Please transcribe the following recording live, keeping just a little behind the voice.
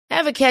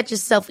Ever catch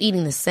yourself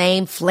eating the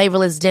same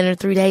flavorless dinner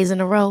 3 days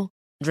in a row?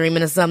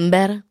 Dreaming of something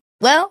better?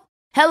 Well,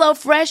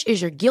 HelloFresh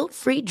is your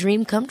guilt-free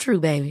dream come true,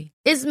 baby.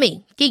 It's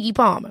me, Keke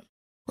Palmer.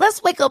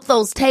 Let's wake up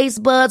those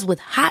taste buds with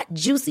hot,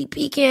 juicy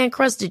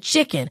pecan-crusted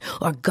chicken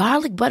or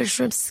garlic butter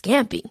shrimp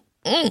scampi.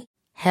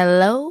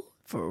 Hello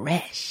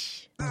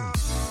Fresh.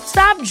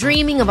 Stop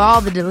dreaming of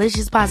all the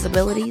delicious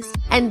possibilities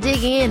and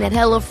dig in at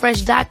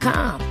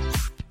HelloFresh.com.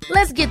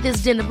 Let's get this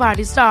dinner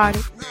party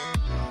started.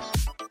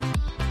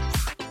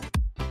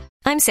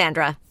 I'm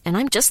Sandra, and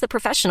I'm just the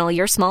professional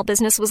your small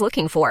business was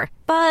looking for.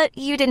 But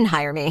you didn't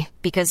hire me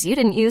because you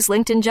didn't use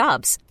LinkedIn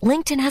Jobs.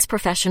 LinkedIn has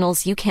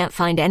professionals you can't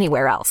find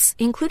anywhere else,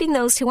 including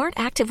those who aren't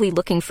actively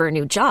looking for a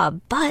new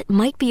job, but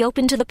might be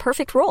open to the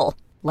perfect role,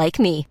 like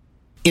me.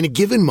 In a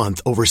given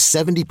month, over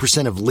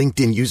 70% of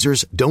LinkedIn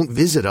users don't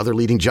visit other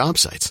leading job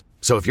sites.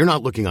 So if you're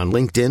not looking on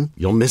LinkedIn,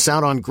 you'll miss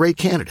out on great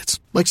candidates,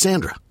 like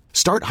Sandra.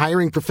 Start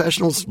hiring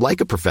professionals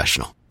like a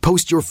professional.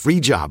 Post your free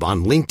job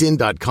on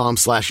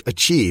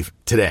linkedin.com/achieve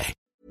today.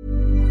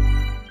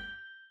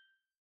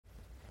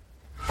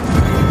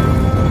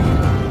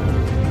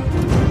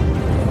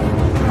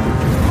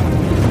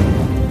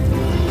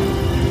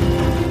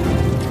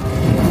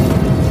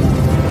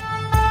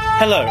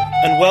 Hello,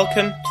 and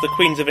welcome to the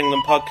Queens of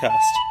England podcast.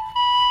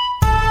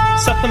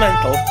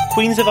 Supplemental,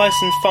 Queens of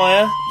Ice and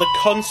Fire, the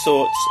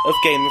consorts of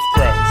Game of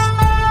Thrones.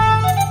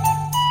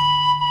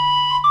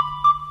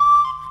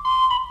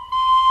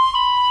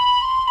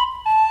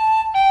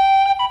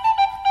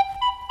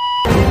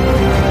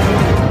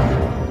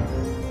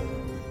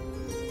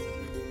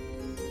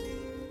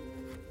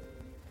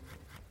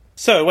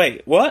 So,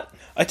 wait, what?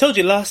 I told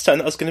you last time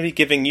that I was going to be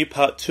giving you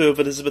part 2 of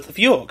Elizabeth of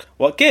York.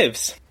 What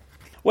gives?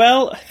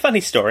 Well, funny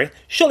story.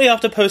 Shortly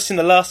after posting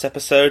the last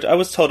episode, I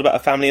was told about a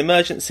family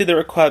emergency that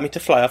required me to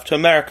fly off to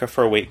America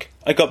for a week.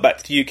 I got back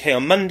to the UK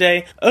on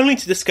Monday, only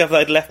to discover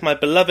I'd left my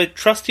beloved,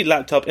 trusty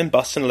laptop in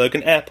Boston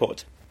Logan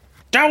Airport.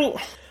 Ow!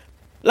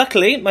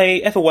 Luckily, my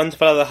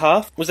ever-wonderful other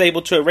half was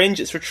able to arrange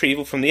its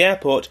retrieval from the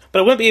airport, but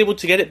I won't be able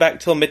to get it back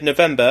till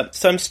mid-November,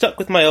 so I'm stuck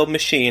with my old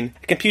machine,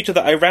 a computer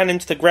that I ran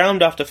into the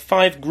ground after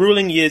 5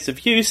 gruelling years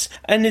of use,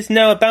 and is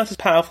now about as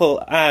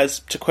powerful as,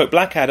 to quote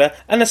Blackadder,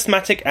 an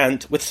asthmatic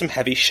ant with some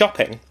heavy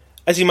shopping.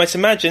 As you might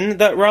imagine,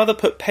 that rather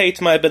put pay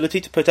to my ability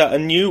to put out a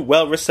new,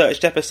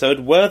 well-researched episode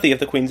worthy of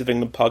the Queens of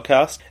England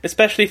podcast,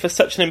 especially for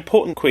such an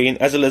important queen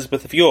as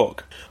Elizabeth of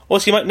York.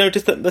 Also, you might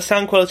notice that the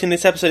sound quality in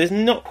this episode is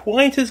not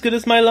quite as good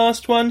as my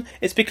last one.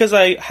 It's because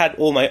I had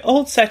all my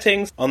old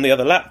settings on the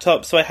other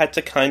laptop, so I had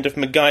to kind of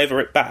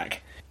MacGyver it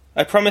back.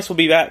 I promise we'll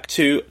be back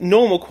to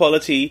normal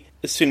quality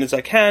as soon as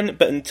I can,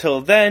 but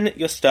until then,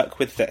 you're stuck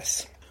with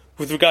this.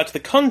 With regard to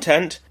the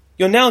content,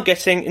 you're now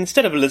getting,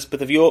 instead of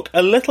Elizabeth of York,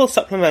 a little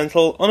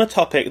supplemental on a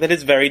topic that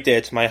is very dear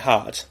to my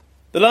heart.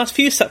 The last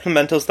few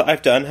supplementals that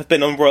I've done have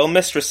been on royal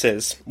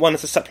mistresses, one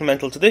as a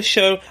supplemental to this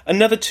show,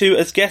 another 2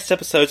 as guest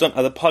episodes on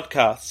other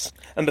podcasts.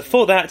 And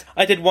before that,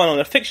 I did one on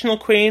a fictional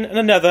queen and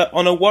another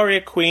on a warrior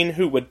queen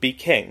who would be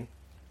king.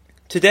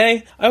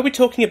 Today, I will be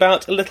talking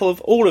about a little of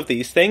all of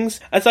these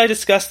things as I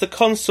discuss the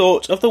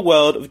consort of the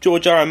world of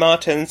George R.R.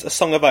 Martin's A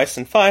Song of Ice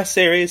and Fire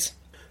series,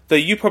 though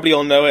you probably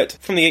all know it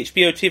from the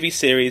HBO TV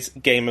series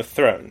Game of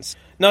Thrones.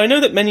 Now, I know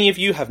that many of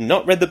you have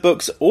not read the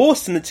books or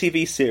seen the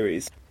TV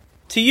series.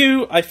 To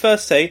you, I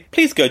first say,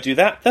 please go do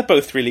that, they're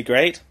both really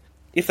great.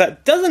 If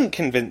that doesn't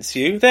convince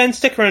you, then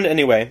stick around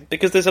anyway,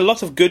 because there's a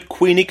lot of good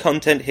Queenie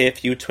content here for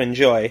you to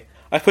enjoy.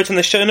 I've put in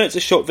the show notes a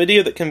short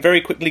video that can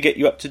very quickly get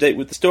you up to date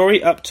with the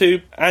story, up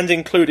to and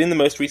including the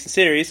most recent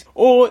series,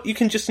 or you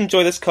can just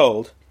enjoy this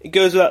cold. It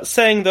goes without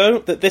saying, though,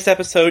 that this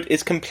episode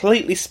is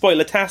completely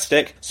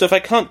spoiler-tastic, so if I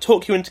can't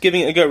talk you into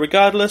giving it a go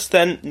regardless,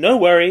 then no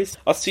worries,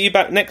 I'll see you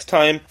back next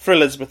time for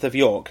Elizabeth of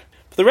York.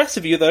 For the rest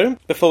of you, though,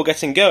 before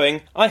getting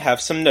going, I have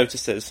some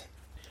notices.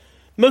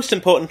 Most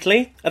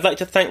importantly, I'd like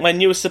to thank my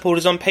newest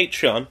supporters on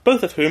Patreon,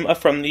 both of whom are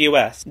from the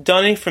US,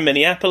 Donnie from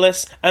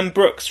Minneapolis, and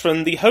Brooks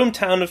from the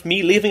hometown of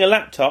me leaving a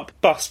laptop,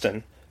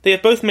 Boston. They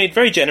have both made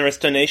very generous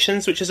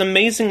donations, which has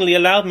amazingly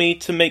allowed me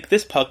to make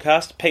this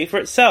podcast pay for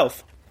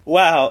itself.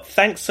 Wow,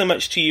 thanks so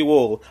much to you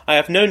all. I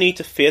have no need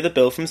to fear the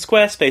bill from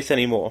Squarespace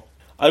anymore.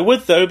 I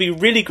would, though, be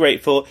really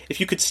grateful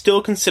if you could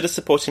still consider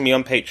supporting me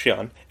on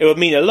Patreon. It would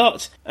mean a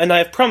lot, and I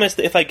have promised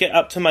that if I get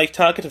up to my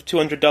target of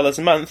 $200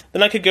 a month,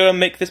 then I could go and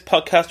make this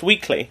podcast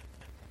weekly.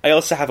 I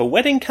also have a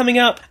wedding coming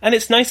up, and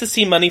it's nice to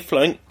see money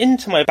flowing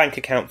into my bank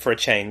account for a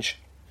change.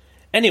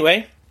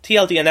 Anyway,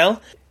 TLDNL,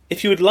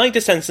 if you would like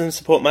to send some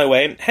support my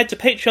way, head to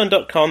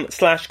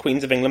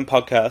patreon.com/Queens of England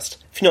podcast.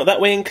 If you're not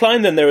that way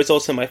inclined, then there is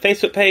also my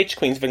Facebook page,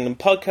 Queens of England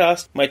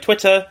Podcast, my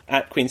Twitter,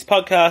 @Queens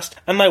Podcast,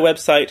 and my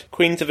website,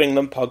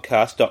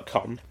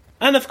 queensofenglandpodcast.com.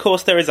 And of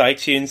course there is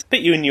iTunes,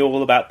 but you knew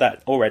all about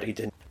that already,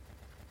 didn't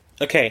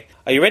you? Okay,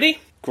 are you ready?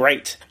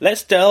 Great.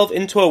 Let's delve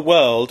into a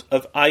world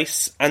of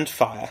ice and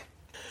fire.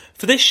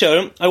 For this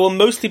show, I will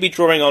mostly be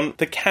drawing on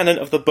the canon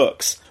of the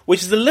books,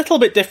 which is a little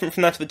bit different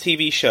from that of the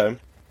TV show.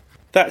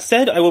 That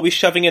said, I will be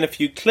shoving in a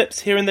few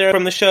clips here and there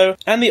from the show,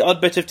 and the odd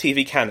bit of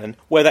TV canon.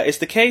 Where that is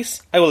the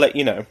case, I will let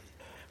you know.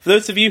 For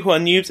those of you who are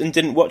noobs and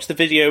didn't watch the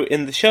video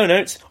in the show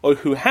notes, or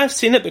who have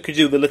seen it but could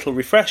do the little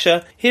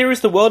refresher, here is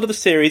the world of the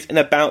series in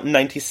about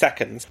 90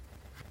 seconds.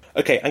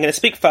 Okay, I'm going to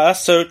speak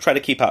fast, so try to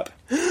keep up.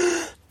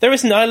 There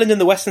is an island in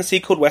the Western Sea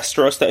called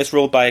Westeros that is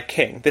ruled by a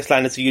king. This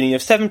land is a union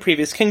of 7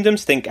 previous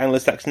kingdoms, think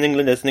Anglo-Saxon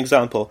England as an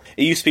example.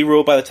 It used to be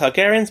ruled by the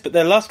Targaryens, but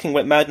their last king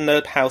went mad and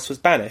the house was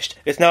banished.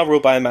 It's now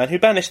ruled by a man who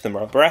banished them,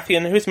 Robert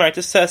Baratheon, who is married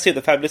to Cersei of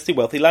the fabulously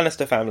wealthy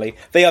Lannister family.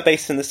 They are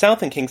based in the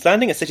south in King's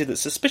Landing, a city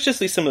that's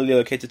suspiciously similarly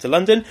located to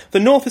London.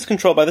 The north is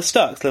controlled by the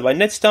Starks, led by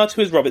Ned Stark,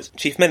 who is Robert's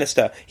chief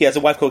minister. He has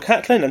a wife called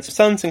Catelyn and some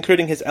sons,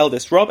 including his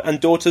eldest Robb,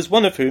 and daughters,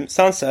 one of whom,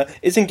 Sansa,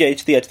 is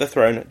engaged to the heir to the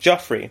throne,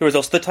 Joffrey. There is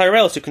also the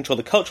Tyrells, who control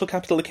the cultural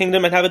capital of the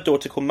kingdom and have a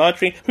daughter called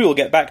Marjorie, who we'll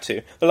get back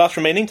to. The last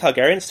remaining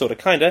Targaryen, sorta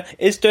kinda,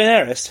 is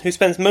Daenerys, who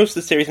spends most of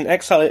the series in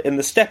exile in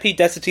the steppy,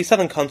 deserty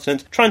southern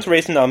continent, trying to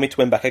raise an army to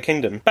win back a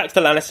kingdom. Back to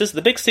the Lannisters,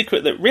 the big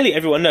secret that really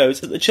everyone knows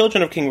is that the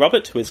children of King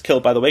Robert, who is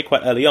killed by the way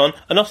quite early on,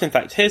 are not in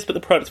fact his, but the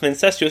product of an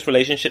incestuous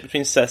relationship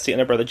between Cersei and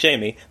her brother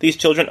Jaime. These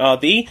children are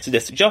the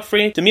sadistic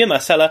Joffrey, demure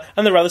Myrcella,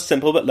 and the rather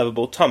simple but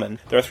lovable Tommen.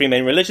 There are 3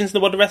 main religions in the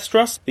world of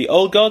Westeros: the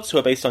old gods, who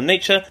are based on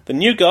nature, the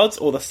new gods,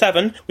 or the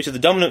Seven, which is the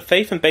dominant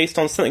faith and based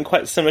on something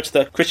quite similar to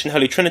the Christian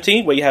Holy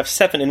Trinity, where you have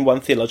 7 in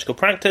one theological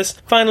practice.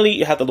 Finally,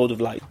 you have the Lord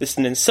of Light. This is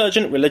an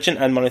insurgent religion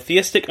and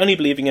monotheistic, only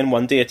believing in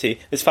one deity.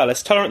 It's far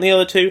less tolerant than the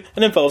other two,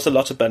 and involves a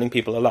lot of burning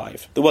people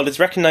alive. The world is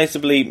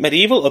recognisably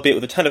medieval, albeit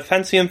with a ton of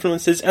fancy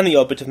influences and the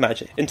odd bit of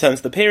magic. In terms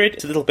of the period,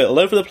 it's a little bit all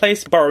over the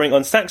place, borrowing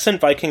on Saxon,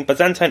 Viking,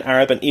 Byzantine,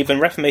 Arab, and even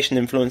Reformation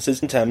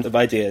influences in terms of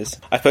ideas.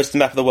 I've posted a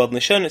map of the world in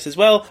the show notes as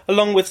well,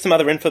 along with some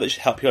other info that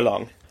should help you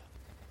along.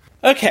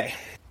 Okay.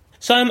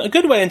 So I'm a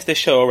good way into this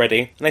show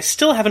already, and I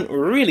still haven't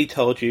really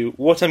told you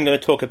what I'm going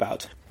to talk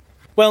about.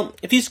 Well,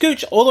 if you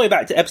scooch all the way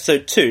back to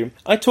episode 2,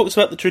 I talked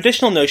about the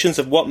traditional notions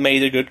of what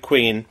made a good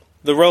queen,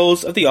 the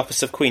roles of the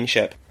office of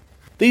queenship.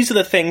 These are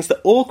the things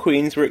that all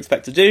queens were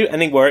expected to do and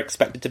they were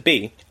expected to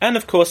be, and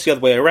of course the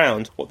other way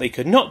around, what they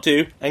could not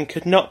do and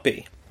could not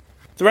be.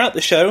 Throughout the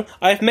show,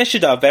 I have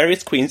measured our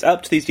various queens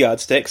up to these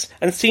yardsticks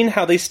and seen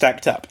how they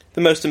stacked up.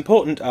 The most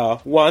important are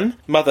 1.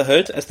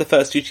 Motherhood, as the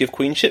first duty of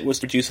queenship was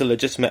to produce a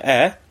legitimate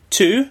heir.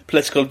 2.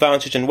 Political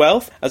advantage and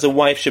wealth, as a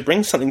wife should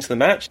bring something to the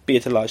match, be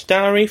it a large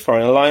dowry,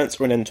 foreign alliance,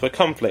 or an end to a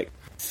conflict.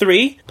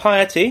 3.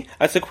 Piety,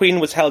 as the queen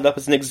was held up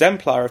as an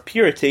exemplar of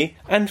purity.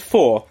 And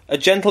 4. A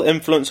gentle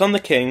influence on the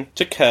king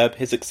to curb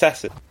his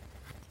excesses.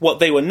 What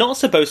they were not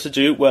supposed to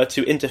do were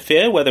to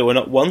interfere where they were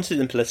not wanted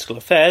in political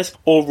affairs,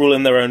 or rule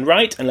in their own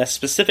right unless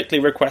specifically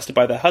requested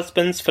by their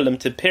husbands for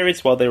limited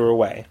periods while they were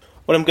away.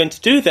 What I'm going to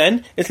do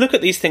then is look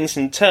at these things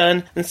in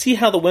turn and see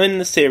how the women in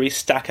the series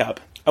stack up.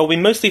 I will be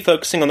mostly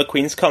focusing on the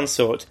Queen's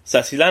consort,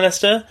 Cersei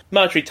Lannister,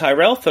 Marjorie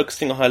Tyrell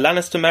focusing on her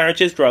Lannister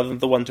marriages rather than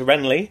the one to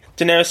Renly,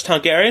 Daenerys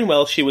Targaryen,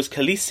 well, she was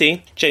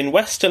Khaleesi, Jane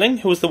Westerling,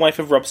 who was the wife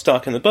of Robb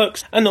Stark in the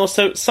books, and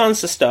also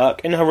Sansa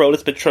Stark in her role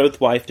as betrothed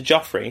wife to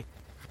Joffrey.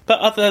 But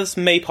others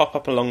may pop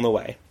up along the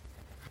way.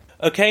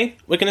 Okay,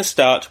 we're going to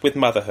start with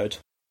motherhood.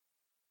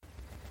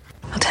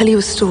 I'll tell you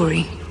a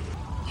story.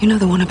 You know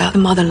the one about the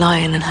mother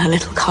lion and her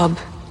little cub?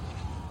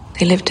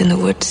 They lived in the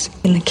woods,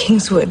 in the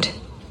King's Wood.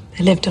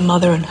 There lived a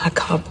mother and her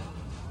cub.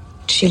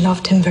 She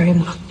loved him very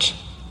much.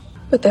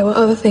 But there were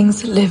other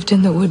things that lived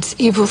in the woods,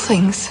 evil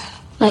things.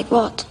 Like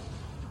what?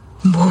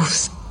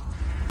 Wolves.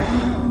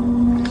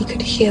 He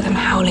could hear them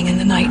howling in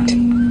the night.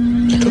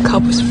 Little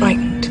cub was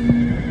frightened.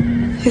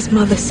 His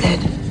mother said,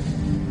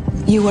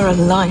 "You are a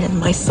lion,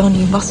 my son,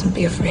 you mustn't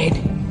be afraid.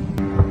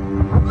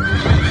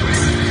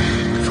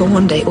 For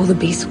one day all the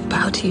beasts will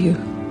bow to you.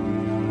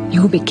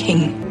 You will be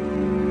king.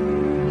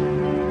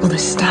 All the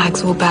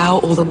stags will bow,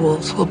 all the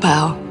wolves will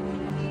bow.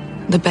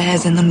 The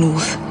bears in the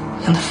north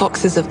and the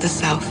foxes of the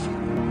south.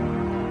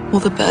 All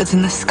the birds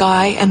in the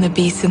sky and the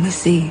beasts in the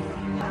sea.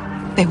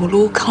 They will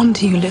all come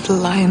to you, little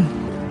lion,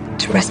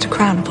 to rest a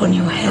crown upon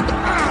your head."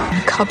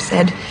 And the cub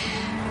said,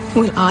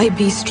 "Will I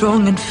be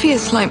strong and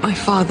fierce like my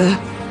father?"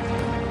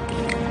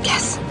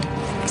 "Yes,"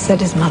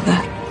 said his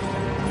mother.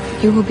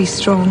 "You will be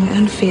strong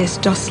and fierce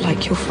just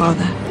like your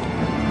father.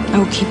 I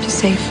will keep you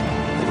safe,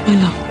 my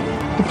love.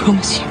 I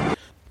promise you."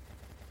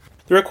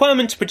 The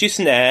requirement to produce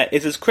an heir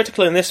is as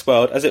critical in this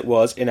world as it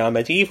was in our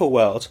medieval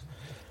world.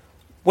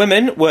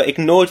 Women were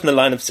ignored in the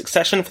line of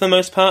succession for the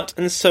most part,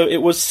 and so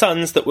it was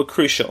sons that were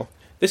crucial.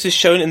 This is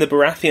shown in the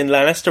Baratheon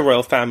Lannister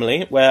royal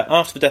family, where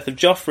after the death of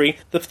Joffrey,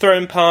 the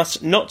throne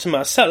passed not to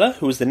Myrcella,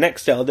 who was the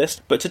next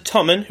eldest, but to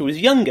Tommen, who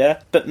was younger,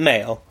 but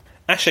male.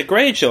 Asha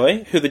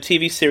Greyjoy, who the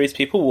TV series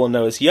people will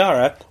know as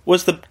Yara,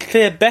 was the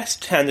clear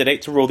best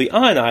candidate to rule the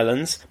Iron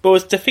Islands, but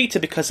was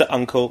defeated because her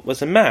uncle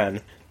was a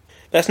man.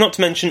 That's not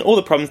to mention all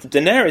the problems that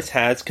Daenerys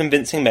has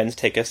convincing men to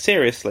take her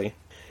seriously.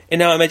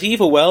 In our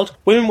medieval world,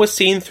 women were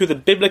seen through the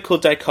biblical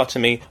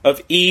dichotomy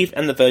of Eve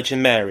and the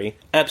Virgin Mary,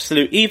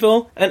 absolute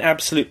evil and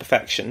absolute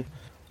perfection.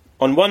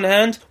 On one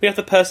hand, we have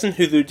the person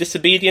who through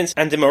disobedience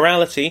and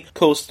immorality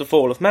caused the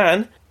fall of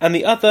man, and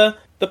the other,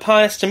 the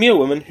pious demure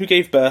woman who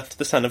gave birth to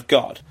the Son of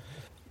God.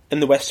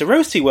 In the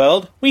Westerosi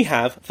world, we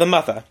have the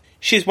mother.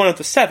 She is one of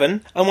the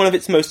 7 and one of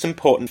its most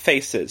important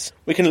faces.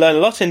 We can learn a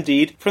lot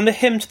indeed from the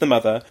hymn to the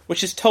Mother,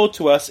 which is told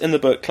to us in the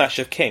book Clash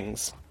of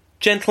Kings.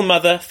 Gentle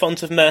Mother,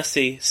 font of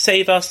mercy,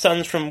 save our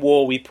sons from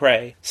war, we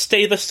pray.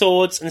 Stay the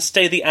swords and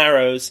stay the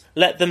arrows,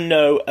 let them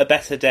know a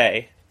better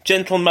day.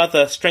 Gentle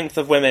Mother, strength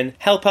of women,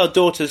 help our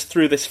daughters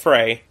through this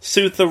fray.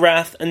 Soothe the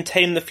wrath and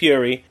tame the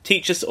fury,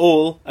 teach us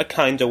all a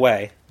kinder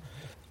way.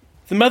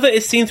 The mother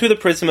is seen through the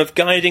prism of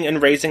guiding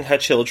and raising her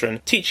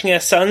children, teaching her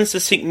sons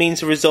to seek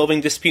means of resolving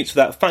disputes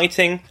without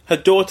fighting, her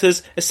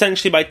daughters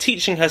essentially by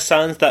teaching her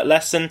sons that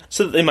lesson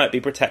so that they might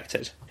be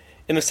protected.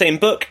 In the same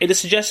book, it is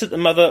suggested that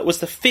the mother was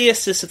the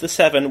fiercest of the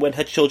 7 when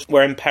her children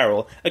were in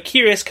peril, a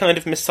curious kind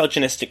of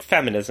misogynistic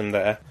feminism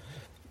there.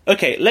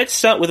 Okay, let's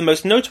start with the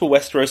most notable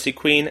Westerosi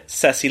queen,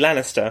 Cersei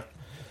Lannister.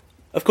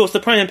 Of course, the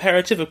prime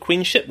imperative of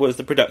queenship was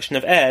the production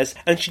of heirs,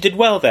 and she did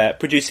well there,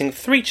 producing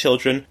 3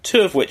 children,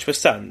 2 of which were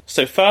sons.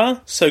 So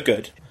far, so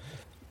good.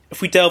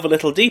 If we delve a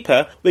little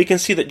deeper, we can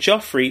see that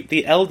Joffrey,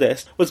 the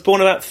eldest, was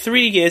born about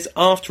 3 years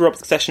after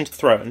Rob's accession to the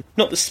throne.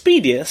 Not the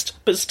speediest,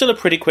 but still a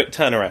pretty quick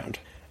turnaround.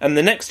 And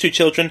the next 2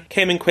 children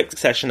came in quick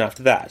succession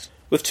after that.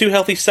 With 2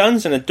 healthy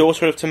sons and a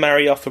daughter to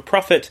marry off for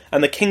profit,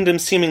 and the kingdom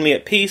seemingly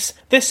at peace,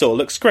 this all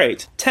looks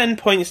great. 10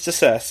 points to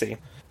Cersei.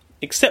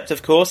 Except,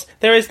 of course,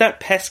 there is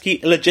that pesky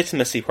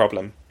illegitimacy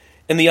problem.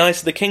 In the eyes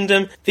of the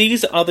kingdom,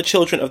 these are the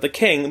children of the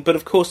king, but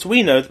of course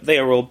we know that they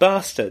are all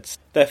bastards.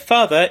 Their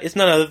father is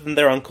none other than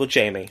their uncle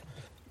Jaime.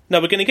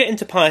 Now we're going to get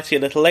into piety a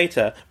little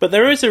later, but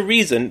there is a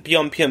reason,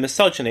 beyond pure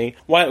misogyny,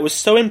 why it was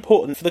so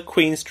important for the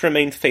queens to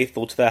remain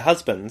faithful to their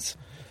husbands.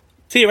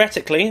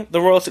 Theoretically, the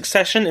royal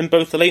succession in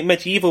both the late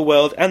medieval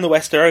world and the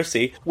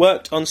Westerosi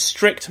worked on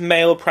strict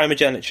male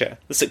primogeniture,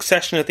 the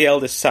succession of the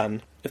eldest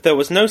son. If there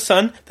was no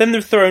son, then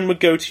the throne would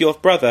go to your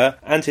brother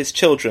and his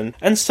children,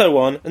 and so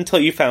on until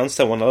you found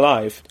someone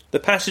alive. The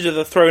passage of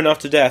the throne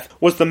after death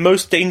was the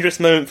most dangerous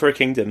moment for a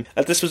kingdom,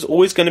 as this was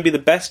always going to be the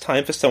best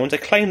time for someone to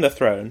claim the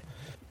throne.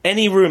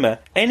 Any rumour,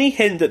 any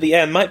hint that the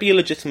heir might be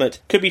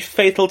illegitimate could be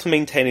fatal to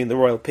maintaining the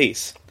royal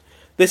peace.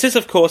 This is,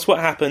 of course, what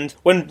happened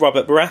when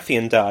Robert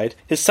Baratheon died.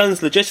 His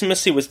son's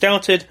legitimacy was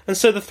doubted, and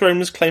so the throne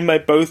was claimed by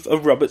both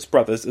of Robert's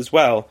brothers as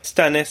well,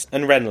 Stannis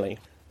and Renly.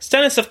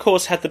 Stannis, of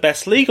course, had the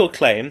best legal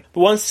claim,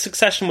 but once the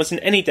succession was in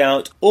any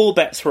doubt, all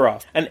bets were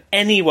off, and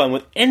anyone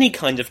with any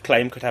kind of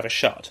claim could have a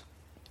shot.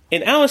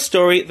 In our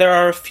story, there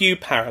are a few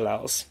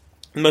parallels.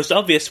 The most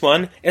obvious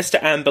one is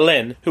to Anne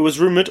Boleyn, who was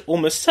rumoured,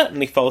 almost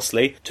certainly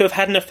falsely, to have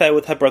had an affair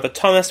with her brother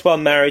Thomas while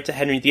married to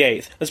Henry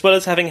VIII, as well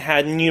as having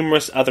had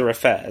numerous other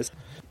affairs.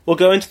 We'll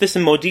go into this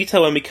in more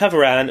detail when we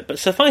cover Anne, but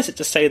suffice it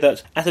to say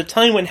that, at a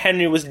time when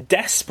Henry was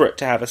desperate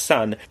to have a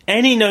son,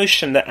 any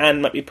notion that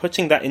Anne might be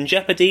putting that in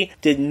jeopardy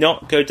did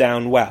not go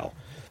down well.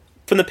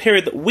 From the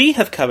period that we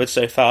have covered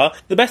so far,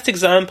 the best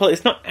example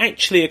is not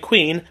actually a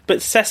queen,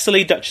 but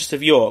Cecily, Duchess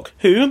of York,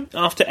 who,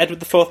 after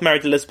Edward IV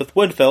married Elizabeth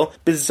Woodville,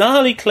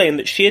 bizarrely claimed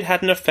that she had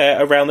had an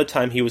affair around the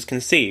time he was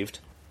conceived.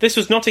 This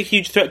was not a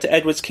huge threat to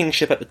Edward's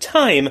kingship at the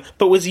time,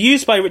 but was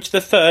used by Richard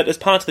III as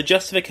part of the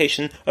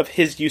justification of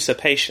his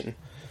usurpation.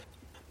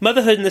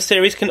 Motherhood in the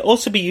series can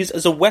also be used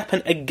as a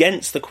weapon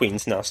against the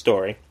queens in our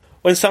story.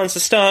 When Sansa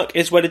Stark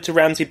is wedded to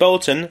Ramsay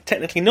Bolton,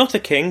 technically not a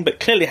king, but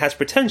clearly has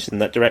pretensions in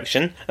that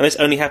direction, and this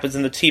only happens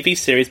in the TV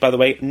series, by the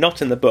way,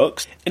 not in the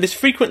books, it is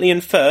frequently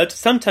inferred,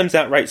 sometimes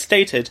outright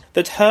stated,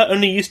 that her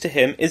only use to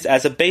him is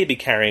as a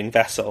baby-carrying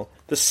vessel.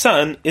 The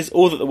son is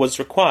all that was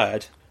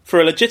required.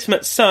 For a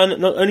legitimate son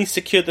not only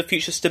secured the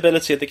future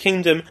stability of the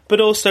kingdom, but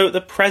also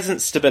the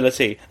present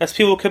stability, as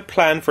people could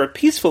plan for a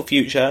peaceful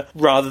future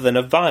rather than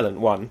a violent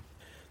one.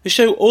 The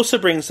show also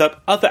brings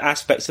up other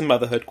aspects of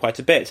motherhood quite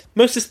a bit,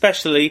 most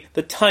especially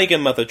the tiger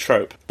mother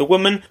trope, the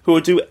woman who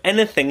will do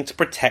anything to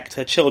protect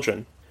her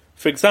children.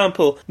 For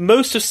example,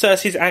 most of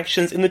Cersei's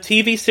actions in the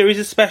TV series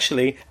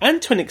especially,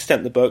 and to an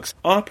extent the books,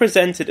 are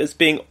presented as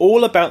being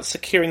all about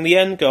securing the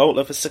end goal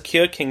of a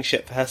secure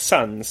kingship for her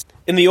sons.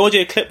 In the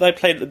audio clip that I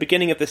played at the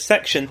beginning of this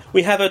section,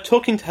 we have her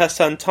talking to her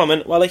son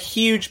Tommen while a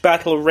huge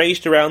battle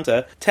raged around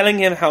her, telling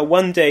him how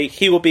one day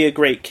he will be a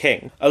great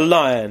king, a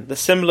lion, the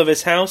symbol of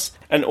his house,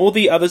 and all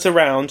the others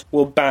around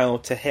will bow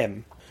to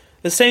him.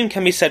 The same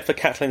can be said for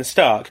Catelyn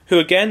Stark, who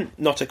again,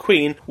 not a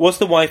queen, was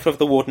the wife of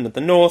the Warden of the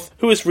North,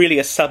 who was really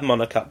a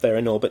sub-monarch up there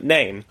in all but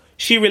name.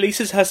 She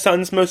releases her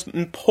son's most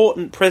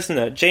important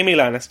prisoner, Jaime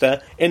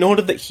Lannister, in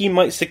order that he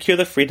might secure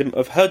the freedom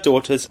of her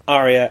daughters,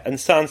 Arya and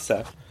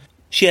Sansa.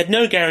 She had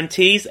no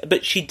guarantees,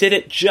 but she did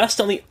it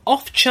just on the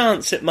off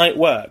chance it might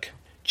work.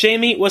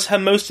 Jaime was her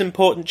most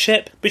important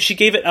chip, but she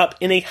gave it up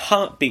in a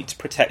heartbeat to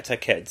protect her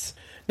kids.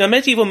 Now,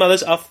 medieval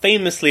mothers are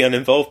famously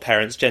uninvolved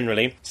parents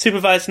generally,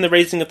 supervising the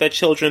raising of their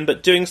children,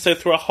 but doing so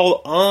through a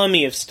whole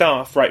army of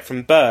staff right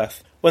from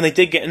birth. When they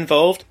did get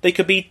involved, they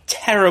could be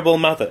terrible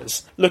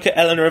mothers. Look at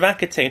Eleanor of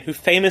Aquitaine, who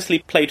famously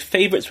played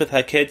favourites with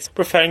her kids,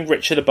 preferring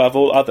Richard above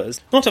all others.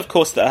 Not, of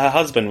course, that her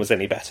husband was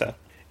any better.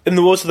 In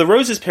the Wars of the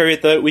Roses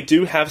period, though, we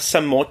do have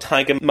some more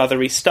tiger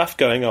mothery stuff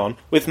going on,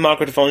 with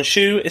Margaret of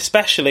Anjou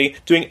especially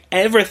doing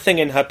everything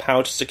in her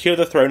power to secure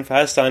the throne for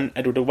her son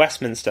Edward of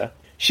Westminster.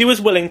 She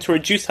was willing to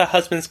reduce her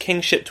husband's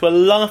kingship to a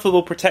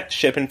laughable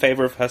protectorship in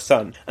favour of her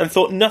son, and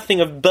thought nothing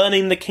of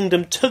burning the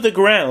kingdom to the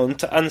ground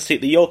to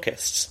unseat the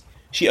Yorkists.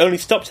 She only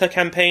stopped her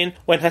campaign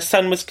when her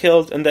son was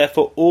killed and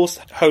therefore all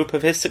hope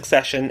of his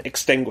succession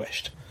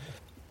extinguished.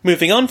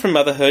 Moving on from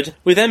motherhood,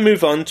 we then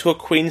move on to a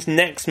queen's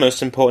next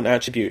most important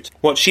attribute,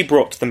 what she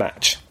brought to the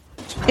match.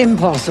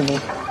 Impossible.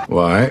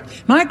 Why?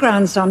 My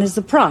grandson is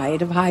the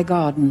pride of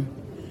Highgarden,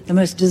 the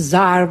most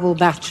desirable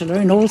bachelor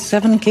in all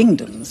 7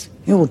 kingdoms.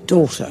 Your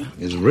daughter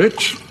Is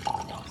rich,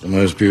 the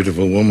most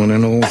beautiful woman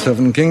in all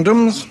 7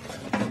 kingdoms,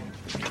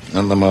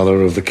 and the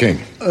mother of the king.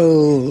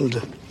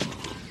 old.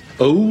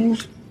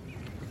 Old?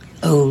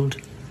 Old.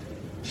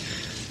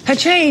 Her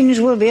change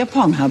will be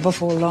upon her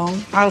before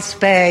long. I'll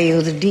spare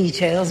you the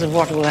details of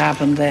what will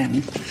happen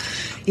then.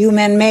 You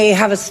men may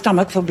have a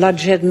stomach for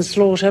bloodshed and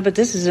slaughter, but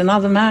this is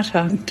another matter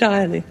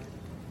entirely.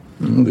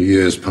 The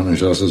years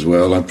punish us as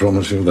well, I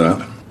promise you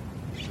that.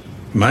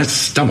 My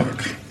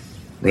stomach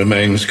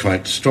remains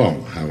quite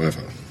strong,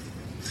 however.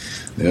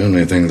 The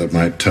only thing that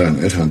might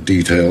turn it are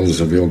details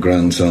of your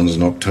grandson's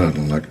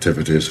nocturnal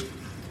activities.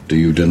 Do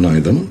you deny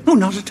them? Oh,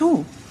 not at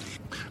all.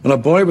 Well, a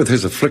boy with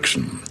his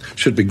affliction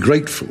should be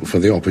grateful for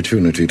the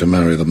opportunity to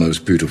marry the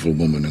most beautiful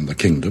woman in the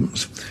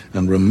kingdoms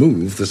and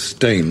remove the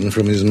stain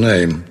from his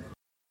name.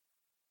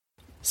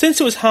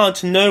 Since it was hard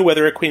to know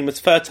whether a queen was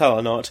fertile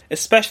or not,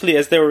 especially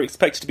as they were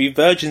expected to be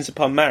virgins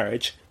upon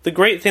marriage, the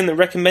great thing that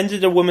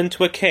recommended a woman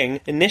to a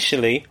king,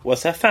 initially,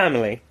 was her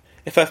family.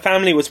 If her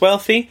family was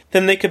wealthy,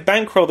 then they could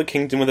bankroll the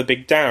kingdom with a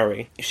big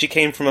dowry. If she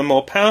came from a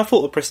more powerful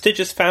or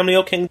prestigious family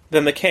or king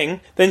than the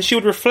king, then she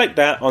would reflect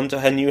that onto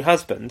her new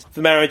husband.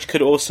 The marriage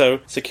could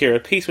also secure a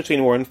peace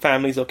between warring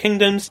families or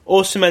kingdoms,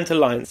 or cement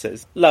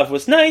alliances. Love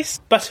was nice,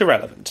 but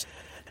irrelevant.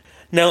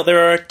 Now,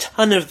 there are a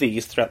ton of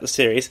these throughout the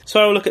series,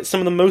 so I will look at some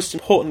of the most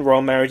important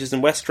royal marriages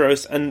in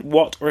Westeros and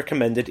what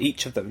recommended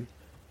each of them.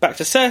 Back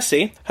to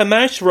Cersei, her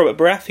marriage to Robert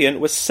Baratheon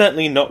was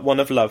certainly not one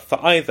of love for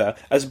either,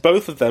 as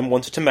both of them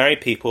wanted to marry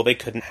people they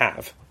couldn't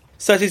have.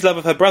 Cersei's love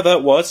of her brother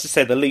was, to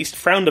say the least,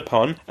 frowned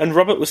upon, and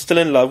Robert was still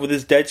in love with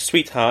his dead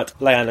sweetheart,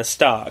 Lyanna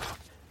Stark.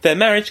 Their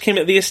marriage came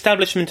at the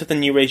establishment of the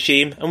new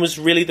regime and was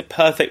really the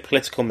perfect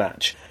political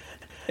match.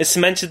 It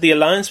cemented the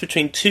alliance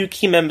between 2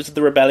 key members of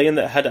the rebellion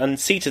that had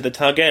unseated the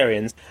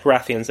Targaryens,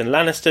 Baratheons and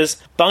Lannisters,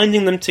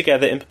 binding them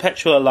together in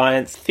perpetual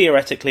alliance,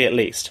 theoretically at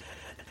least.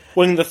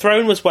 Winning the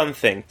throne was one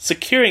thing,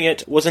 securing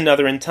it was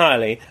another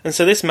entirely, and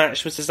so this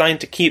match was designed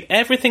to keep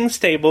everything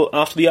stable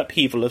after the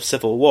upheaval of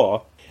civil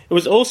war. It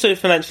was also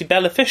financially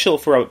beneficial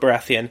for Robert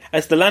Baratheon,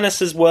 as the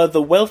Lannisters were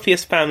the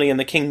wealthiest family in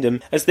the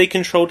kingdom, as they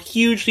controlled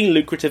hugely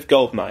lucrative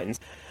gold mines.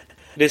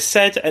 It is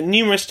said at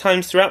numerous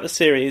times throughout the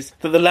series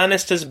that the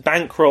Lannisters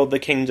bankrolled the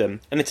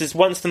kingdom, and it is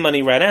once the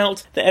money ran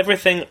out that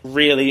everything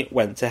really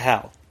went to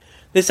hell.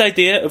 This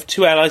idea of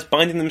 2 allies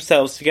binding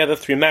themselves together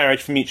through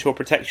marriage for mutual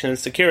protection and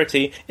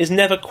security is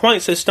never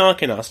quite so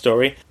stark in our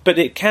story, but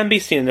it can be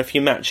seen in a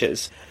few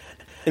matches.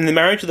 In the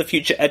marriage of the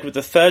future Edward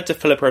III to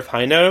Philippa of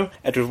Hainaut,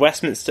 Edward of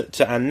Westminster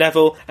to Anne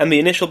Neville, and the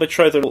initial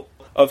betrothal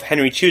of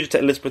Henry Tudor to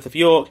Elizabeth of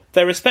York,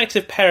 their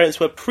respective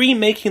parents were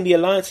pre-making the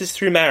alliances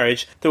through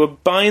marriage that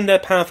would bind their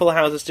powerful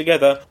houses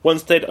together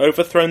once they'd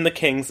overthrown the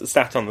kings that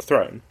sat on the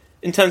throne.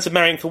 In terms of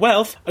marrying for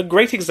wealth, a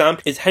great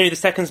example is Henry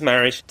II's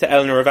marriage to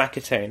Eleanor of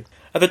Aquitaine.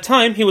 At the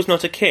time, he was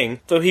not a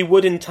king, though he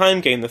would in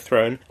time gain the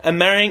throne, and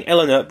marrying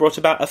Eleanor brought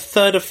about a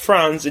third of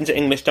France into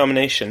English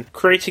domination,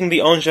 creating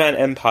the Angevin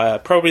Empire,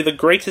 probably the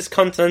greatest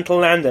continental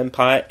land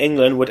empire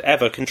England would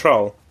ever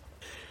control.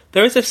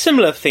 There is a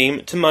similar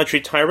theme to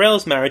Marjorie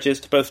Tyrell's marriages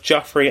to both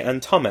Joffrey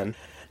and Tommen.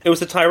 It was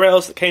the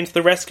Tyrells that came to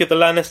the rescue of the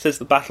Lannisters at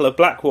the Battle of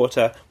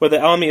Blackwater, where the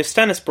army of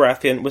Stannis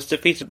Baratheon was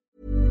defeated.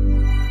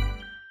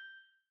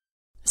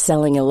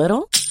 Selling a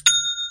little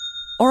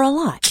or a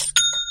lot?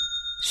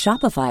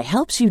 Shopify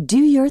helps you do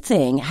your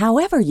thing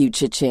however you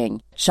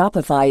cha-ching.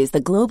 Shopify is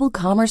the global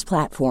commerce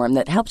platform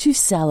that helps you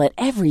sell at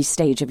every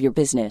stage of your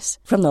business.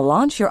 From the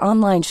launch your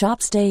online shop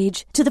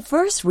stage to the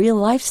first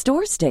real-life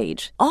store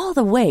stage, all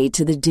the way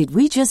to the did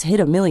we just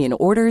hit a million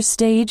orders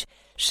stage.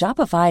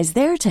 Shopify's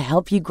there to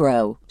help you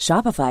grow.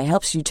 Shopify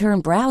helps you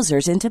turn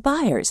browsers into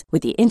buyers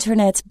with the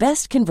internet's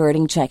best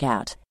converting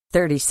checkout.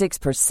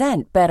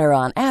 36% better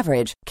on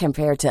average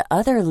compared to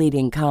other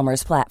leading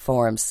commerce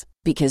platforms.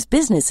 Because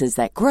businesses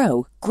that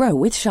grow, grow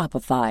with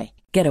Shopify.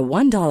 Get a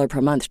 $1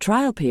 per month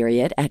trial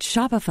period at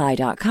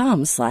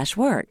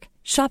shopify.com/work.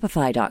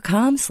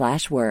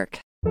 Shopify.com/work.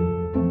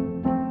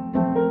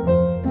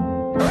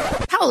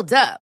 Hold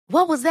up.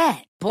 What was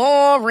that?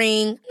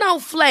 Boring. No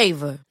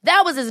flavor.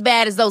 That was as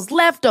bad as those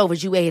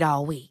leftovers you ate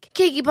all week.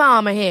 Keke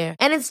Palmer here,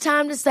 and it's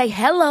time to say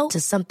hello to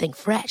something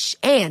fresh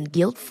and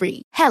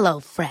guilt-free. Hello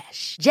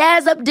Fresh.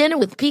 Jazz up dinner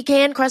with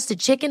pecan-crusted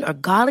chicken or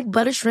garlic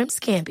butter shrimp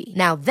scampi.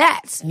 Now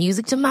that's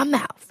music to my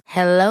mouth.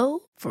 Hello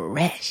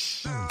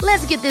Fresh.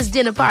 Let's get this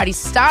dinner party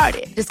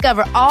started.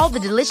 Discover all the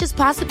delicious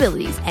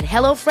possibilities at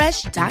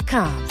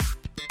HelloFresh.com.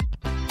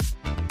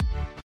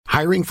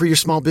 Hiring for your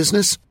small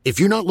business? If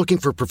you're not looking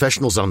for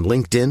professionals on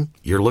LinkedIn,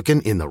 you're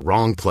looking in the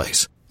wrong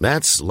place.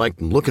 That's like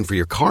looking for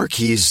your car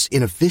keys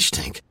in a fish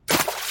tank.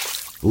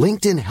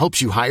 LinkedIn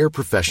helps you hire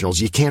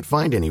professionals you can't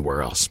find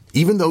anywhere else,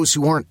 even those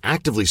who aren't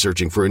actively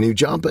searching for a new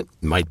job but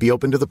might be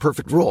open to the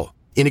perfect role.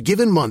 In a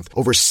given month,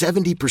 over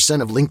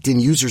 70% of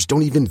LinkedIn users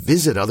don't even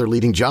visit other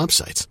leading job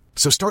sites.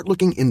 So start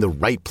looking in the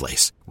right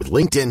place. With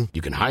LinkedIn,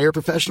 you can hire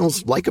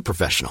professionals like a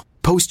professional.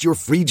 Post your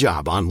free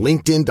job on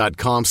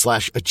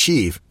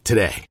linkedin.com/achieve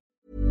today.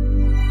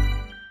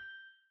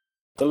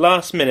 The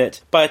last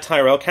minute by a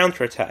Tyrell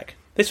counterattack.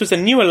 This was a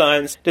new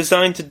alliance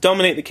designed to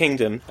dominate the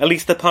kingdom, at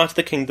least the part of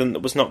the kingdom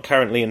that was not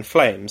currently in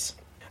flames.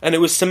 And it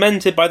was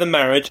cemented by the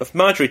marriage of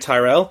Marjorie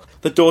Tyrell,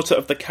 the daughter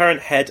of the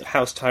current head of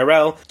House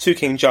Tyrell, to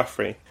King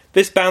Joffrey.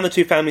 This bound the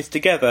two families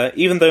together,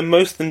 even though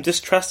most of them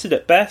distrusted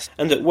at best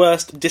and at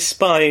worst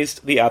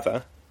despised the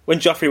other. When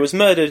Joffrey was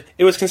murdered,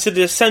 it was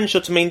considered essential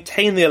to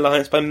maintain the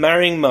alliance by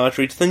marrying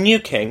Marjorie to the new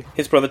king,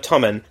 his brother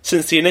Tommen,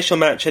 since the initial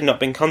match had not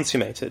been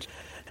consummated.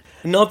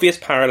 An obvious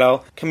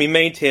parallel can be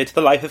made here to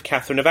the life of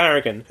Catherine of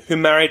Aragon, who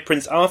married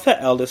Prince Arthur,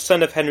 eldest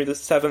son of Henry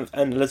VII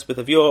and Elizabeth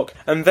of York,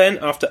 and then,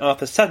 after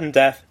Arthur's sudden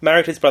death,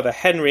 married his brother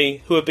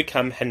Henry, who would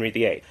become Henry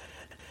VIII.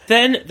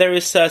 Then there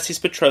is Cersei's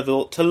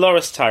betrothal to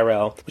Loras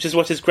Tyrell, which is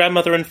what his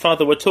grandmother and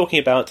father were talking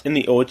about in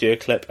the audio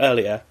clip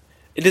earlier.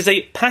 It is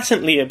a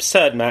patently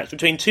absurd match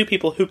between two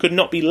people who could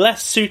not be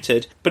less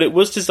suited, but it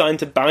was designed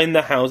to bind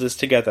their houses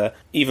together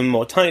even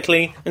more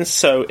tightly, and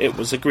so it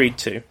was agreed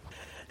to.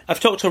 I've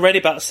talked already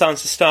about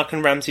Sansa Stark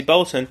and Ramsay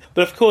Bolton,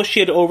 but of course she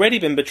had already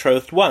been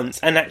betrothed once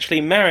and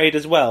actually married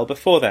as well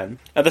before then.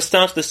 At the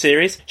start of the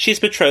series, she is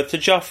betrothed to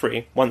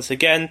Joffrey, once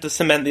again to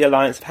cement the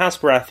alliance of House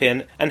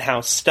Baratheon and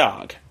House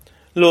Stark.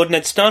 Lord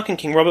Ned Stark and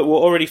King Robert were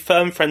already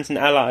firm friends and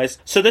allies,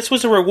 so this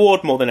was a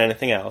reward more than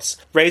anything else,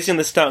 raising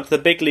the Stark to the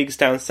big leagues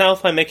down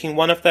south by making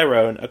one of their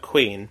own a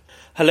queen.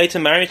 Her later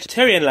marriage to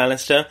Tyrion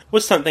Lannister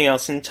was something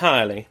else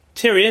entirely.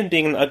 Tyrion,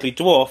 being an ugly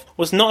dwarf,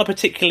 was not a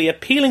particularly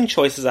appealing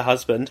choice as a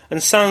husband, and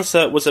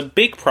Sansa was a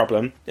big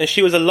problem, as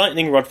she was a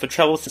lightning rod for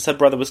trouble since her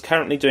brother was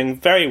currently doing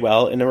very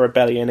well in a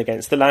rebellion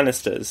against the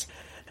Lannisters.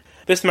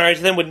 This marriage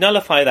then would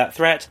nullify that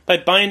threat by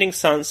binding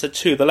Sansa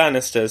to the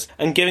Lannisters,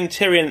 and giving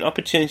Tyrion an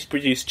opportunity to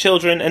produce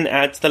children and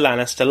add to the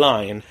Lannister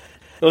line.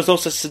 There was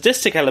also a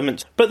sadistic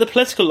element, but the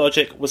political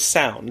logic was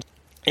sound.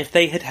 If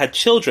they had had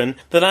children,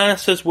 the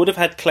Lannisters would have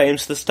had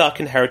claims to the Stark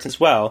inheritance as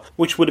well,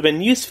 which would have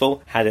been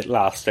useful had it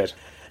lasted.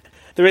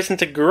 There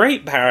isn't a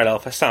great parallel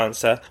for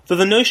Sansa, though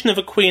the notion of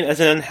a queen as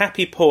an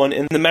unhappy pawn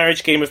in the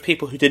marriage game of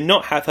people who did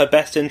not have her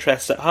best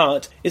interests at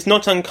heart is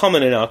not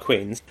uncommon in our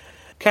queens.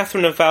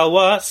 Catherine of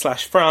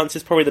Valois/France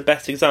is probably the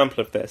best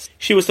example of this.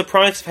 She was the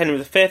prize of Henry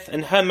V,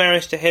 and her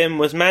marriage to him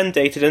was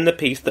mandated in the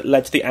peace that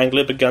led to the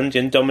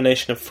Anglo-Burgundian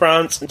domination of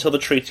France until the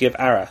Treaty of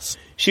Arras.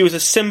 She was a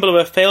symbol of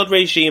a failed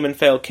regime and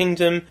failed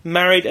kingdom,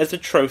 married as a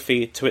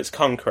trophy to its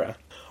conqueror.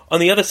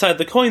 On the other side of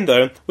the coin,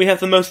 though, we have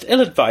the most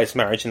ill-advised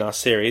marriage in our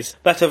series,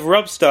 that of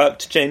Robb Stark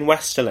to Jane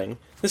Westerling.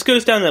 This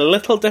goes down a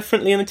little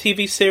differently in the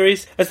TV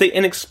series, as they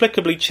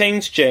inexplicably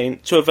changed Jane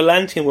to a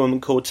Valantian woman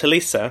called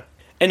Talisa.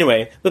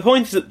 Anyway, the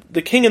point is that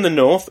the king in the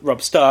north,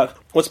 Robb Stark,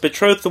 was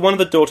betrothed to one of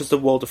the daughters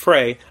of Walder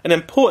Frey, an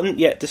important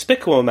yet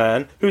despicable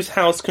man whose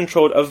house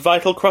controlled a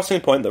vital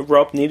crossing point that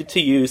Robb needed to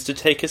use to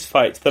take his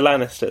fight to the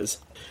Lannisters.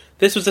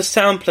 This was a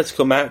sound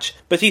political match,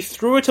 but he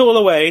threw it all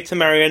away to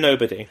marry a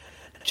nobody.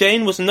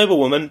 Jane was a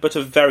noblewoman, but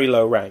of very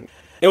low rank.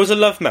 It was a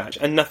love match,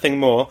 and nothing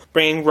more,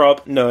 bringing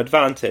Robb no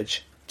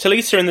advantage.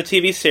 Talisa in the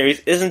TV series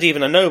isn't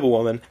even a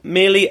noblewoman,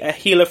 merely a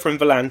healer from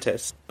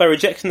Volantis. By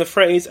rejecting the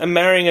phrase and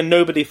marrying a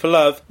nobody for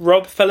love,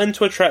 Robb fell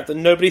into a trap that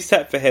nobody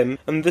set for him,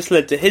 and this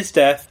led to his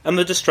death and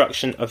the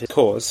destruction of his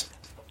cause.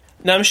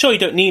 Now, I'm sure you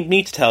don't need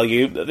me to tell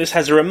you that this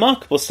has a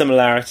remarkable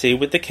similarity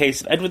with the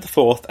case of Edward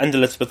IV and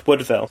Elizabeth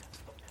Woodville.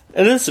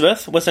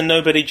 Elizabeth was a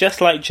nobody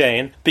just like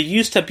Jane, but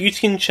used her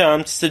beauty and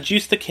charm to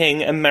seduce the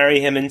king and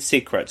marry him in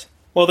secret.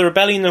 While the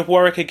rebellion of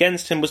Warwick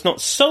against him was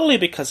not solely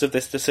because of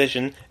this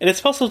decision, it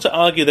is possible to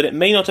argue that it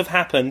may not have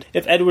happened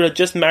if Edward had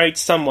just married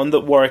someone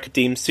that Warwick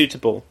deemed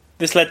suitable.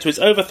 This led to his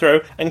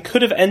overthrow and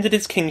could have ended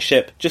his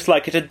kingship just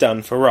like it had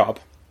done for Robb.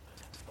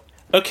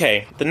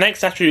 Okay, the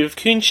next attribute of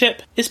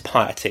queenship is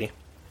piety.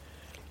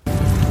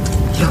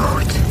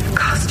 Lord,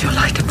 cast your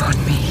light upon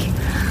me.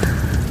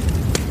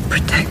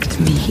 Protect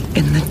me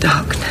in the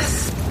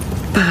darkness.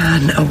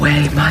 Burn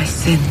away my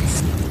sins.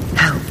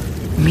 Help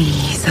me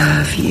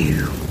serve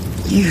you.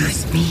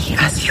 Use me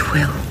as you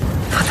will,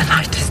 for the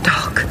night is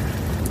dark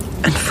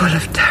and full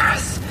of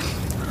terrors.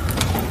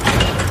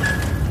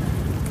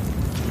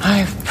 I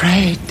have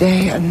prayed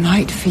day and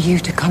night for you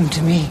to come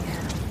to me.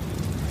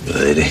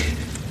 Lady,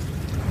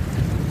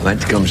 I'd like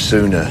to come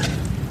sooner.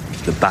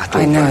 The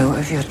battle... I know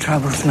of your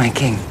troubles, my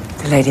king.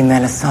 The Lady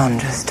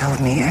Melisandre has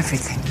told me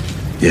everything.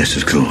 Yes,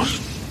 of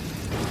course.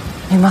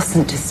 You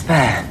mustn't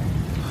despair.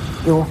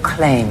 Your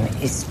claim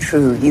is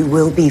true. You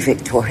will be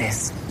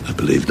victorious. I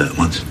believed that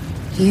once.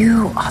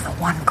 You are the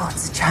one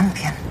God's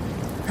champion,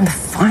 and the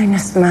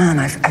finest man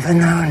I've ever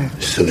known.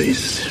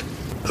 Celise,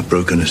 I've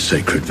broken a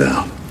sacred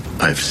vow.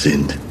 I've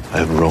sinned. I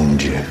have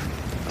wronged you.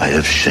 I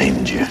have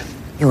shamed you.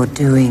 You're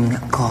doing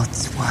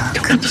God's work.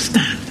 You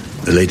understand?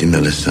 The Lady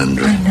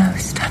Melisandre. I know,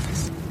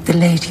 Stannis. The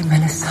Lady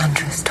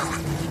Melisandre has told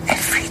me.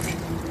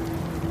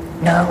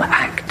 No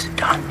act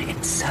done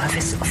in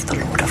service of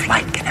the Lord of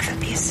Light can ever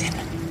be a sin.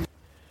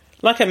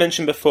 Like I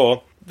mentioned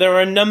before, there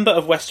are a number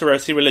of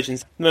Westerosi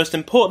religions, the most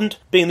important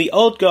being the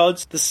Old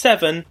Gods, the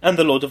Seven, and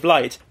the Lord of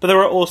Light, but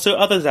there are also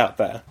others out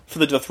there. For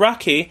the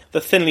Dothraki, the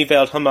thinly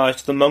veiled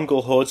homage to the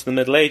Mongol hordes of the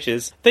Middle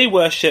Ages, they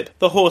worship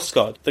the horse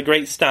god, the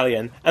Great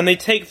Stallion, and they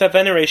take their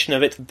veneration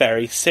of it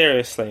very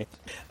seriously,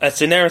 as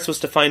Daenerys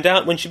was to find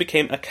out when she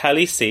became a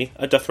Khaleesi,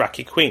 a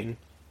Dothraki queen.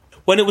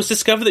 When it was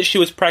discovered that she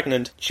was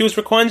pregnant, she was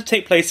required to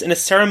take place in a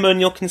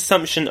ceremonial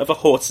consumption of a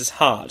horse's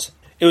heart.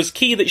 It was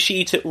key that she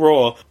eat it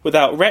raw,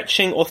 without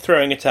retching or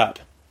throwing it up.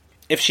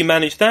 If she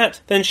managed that,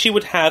 then she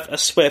would have a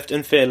swift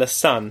and fearless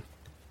son.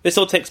 This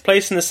all takes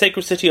place in the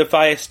sacred city of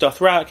Vaes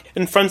Dothrak,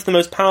 in front of the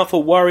most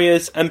powerful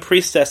warriors and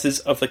priestesses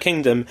of the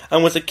kingdom,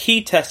 and was a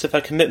key test of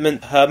her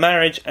commitment to her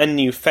marriage and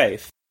new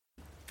faith.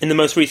 In the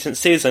most recent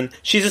season,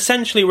 she's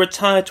essentially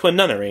retired to a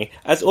nunnery,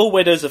 as all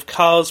widows of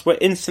Khals were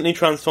instantly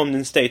transformed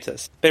in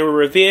status. They were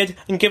revered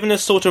and given a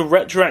sort of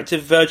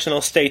retroactive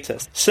virginal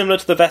status, similar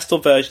to the Vestal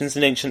Virgins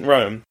in ancient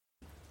Rome.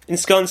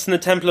 Ensconced in the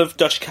Temple of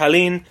Dosh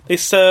Khalin, they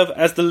serve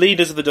as the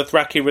leaders of the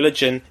Dothraki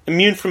religion,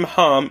 immune from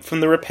harm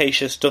from the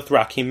rapacious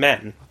Dothraki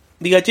men.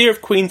 The idea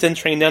of queens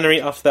entering nunnery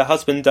after their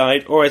husband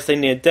died or as they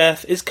neared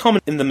death is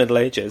common in the Middle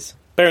Ages.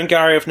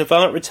 Berengaria of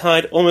Navarre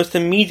retired almost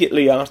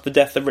immediately after the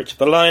death of Richard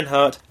the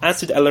Lionheart, as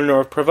did Eleanor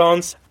of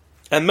Provence,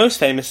 and most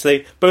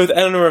famously, both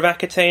Eleanor of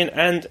Aquitaine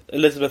and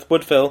Elizabeth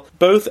Woodville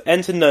both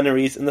entered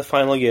nunneries in the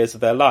final years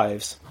of their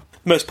lives.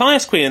 The most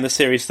pious queen in the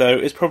series, though,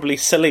 is probably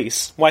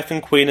Selyse, wife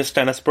and queen of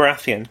Stannis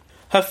Baratheon.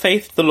 Her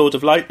faith, the Lord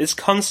of Light, is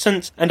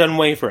constant and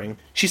unwavering.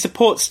 She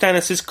supports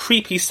Stannis'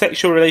 creepy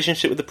sexual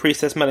relationship with the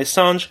priestess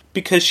Melisandre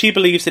because she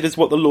believes it is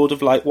what the Lord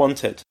of Light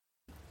wanted.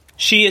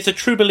 She is a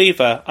true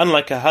believer,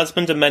 unlike her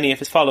husband and many of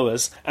his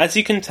followers, as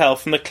you can tell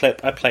from the clip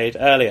I played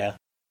earlier.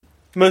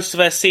 Most of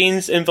her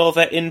scenes involve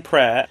her in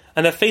prayer,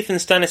 and her faith in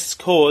Stannis'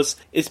 cause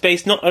is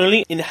based not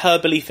only in her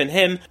belief in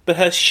him, but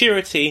her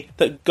surety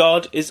that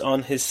God is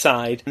on his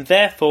side, and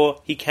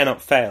therefore he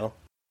cannot fail.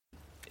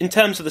 In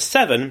terms of the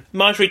Seven,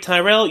 Margaery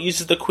Tyrell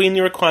uses the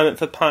queenly requirement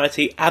for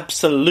piety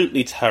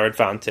absolutely to her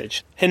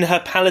advantage. In her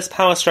palace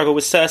power struggle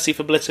with Cersei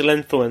for political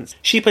influence,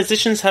 she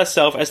positions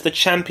herself as the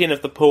champion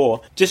of the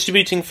poor,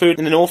 distributing food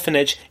in an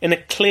orphanage in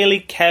a clearly,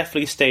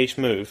 carefully staged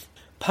move.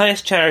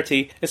 Pious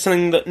charity is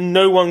something that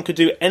no one could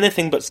do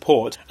anything but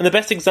support, and the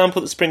best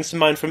example that springs to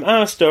mind from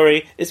our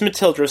story is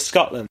Matilda of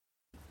Scotland.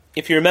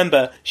 If you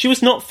remember, she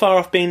was not far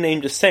off being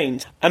named a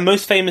saint, and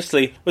most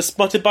famously was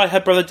spotted by her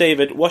brother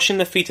David washing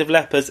the feet of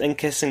lepers and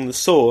kissing the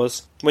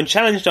sores. When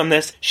challenged on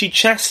this, she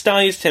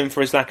chastised him for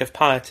his lack of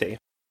piety.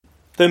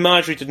 Though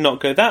Margaery did not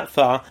go that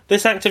far,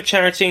 this act of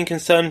charity and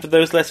concern for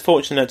those less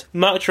fortunate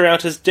marked her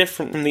out as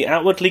different from the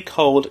outwardly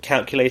cold,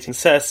 calculating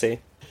Cersei.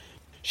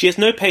 She has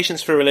no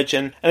patience for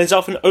religion, and is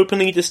often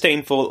openly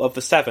disdainful of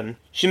the Seven.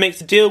 She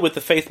makes a deal with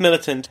the Faith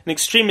Militant, an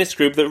extremist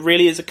group that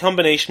really is a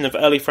combination of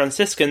early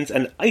Franciscans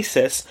and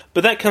ISIS,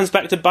 but that comes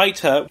back to bite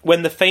her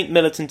when the Faith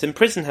Militant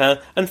imprison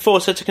her and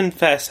force her to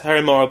confess her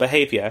immoral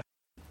behaviour.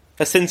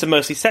 Her sins are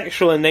mostly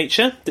sexual in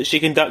nature, that she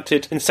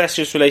conducted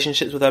incestuous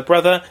relationships with her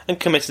brother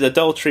and committed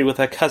adultery with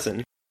her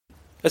cousin.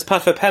 As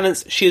part of her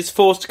penance, she is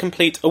forced to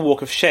complete a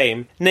walk of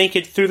shame,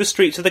 naked through the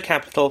streets of the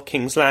capital,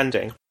 King's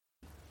Landing.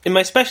 In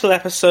my special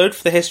episode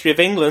for the history of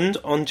England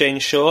on Jane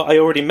Shore, I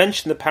already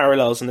mentioned the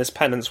parallels in this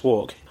penance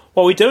walk.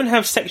 While we don't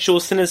have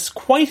sexual sinners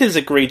quite as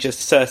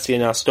egregious as Cersei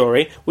in our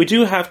story, we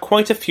do have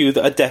quite a few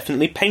that are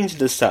definitely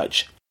painted as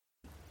such.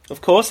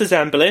 Of course, there's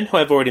Anne Boleyn, who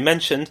I've already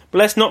mentioned, but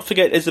let's not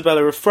forget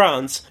Isabella of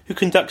France, who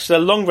conducted a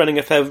long-running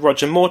affair with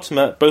Roger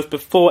Mortimer both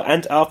before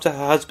and after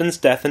her husband's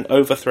death and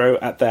overthrow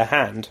at their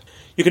hand.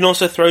 You can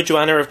also throw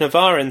Joanna of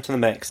Navarre into the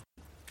mix.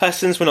 Her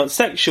sins were not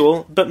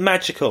sexual, but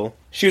magical.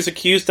 She was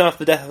accused after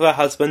the death of her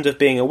husband of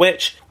being a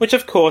witch, which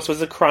of course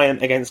was a crime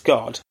against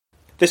God.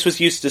 This was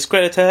used to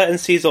discredit her and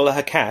seize all of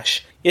her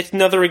cash, yet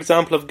another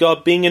example of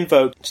God being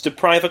invoked to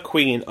deprive a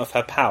queen of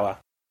her power.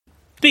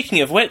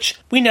 Speaking of which,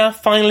 we now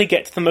finally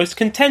get to the most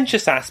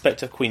contentious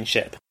aspect of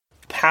queenship.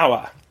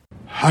 Power.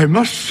 I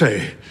must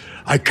say,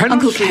 I cannot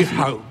Uncle see Kevin,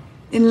 how...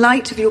 in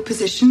light of your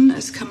position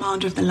as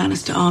commander of the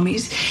Lannister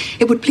armies,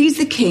 it would please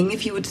the king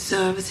if you would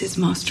serve as his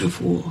master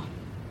of war.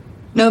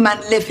 No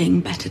man living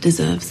better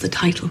deserves the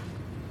title.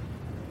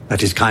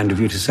 That is kind of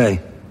you to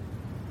say.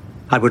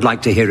 I would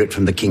like to hear it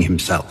from the king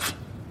himself.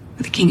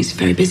 The king is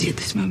very busy at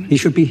this moment. He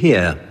should be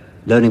here,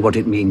 learning what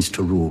it means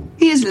to rule.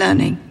 He is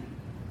learning.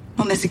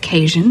 On this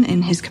occasion,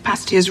 in his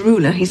capacity as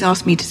ruler, he's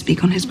asked me to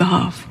speak on his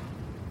behalf.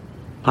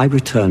 I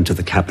returned to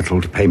the capital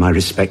to pay my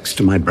respects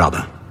to my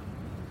brother,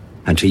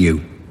 and to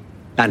you,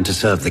 and to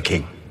serve the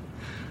king.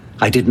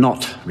 I did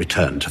not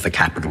return to the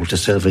capital to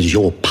serve as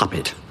your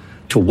puppet,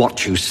 to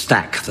watch you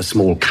stack the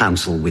small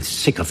council with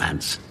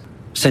sycophants,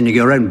 sending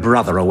your own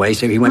brother away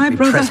so he won't be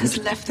present. My brother has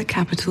left the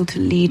capital to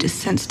lead a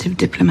sensitive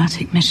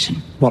diplomatic mission.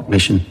 What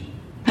mission?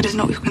 That is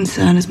not your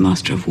concern as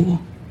Master of War.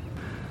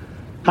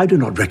 I do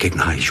not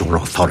recognize your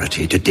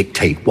authority to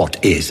dictate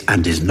what is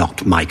and is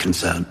not my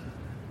concern.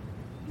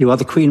 You are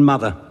the Queen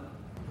Mother,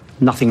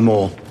 nothing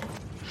more.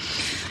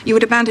 You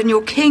would abandon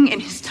your king in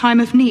his time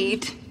of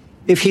need?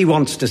 If he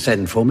wants to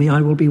send for me,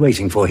 I will be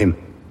waiting for him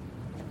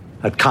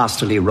at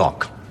Casterly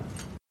Rock.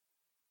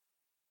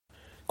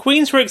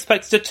 Queens were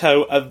expected to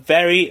toe a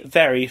very,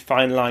 very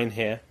fine line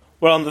here.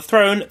 While on the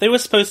throne, they were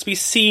supposed to be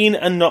seen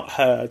and not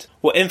heard.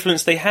 What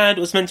influence they had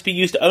was meant to be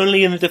used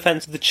only in the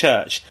defence of the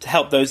church, to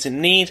help those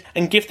in need,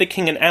 and give the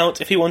king an out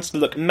if he wanted to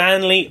look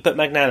manly but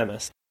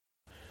magnanimous.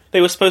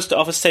 They were supposed to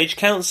offer sage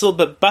counsel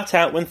but butt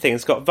out when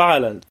things got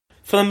violent.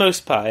 For the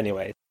most part,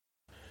 anyway.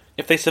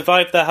 If they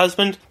survived their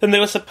husband, then they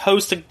were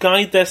supposed to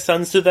guide their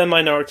sons through their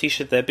minority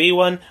should there be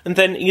one, and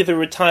then either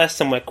retire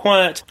somewhere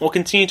quiet, or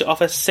continue to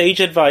offer sage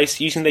advice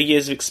using their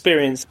years of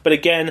experience, but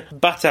again,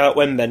 butt out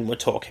when men were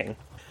talking.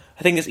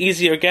 I think it's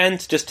easier again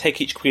to just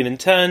take each queen in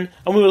turn,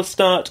 and we will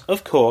start,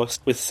 of course,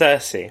 with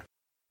Cersei.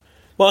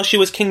 While she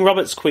was King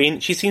Robert's queen,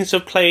 she seems to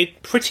have played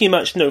pretty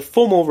much no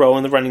formal role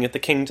in the running of the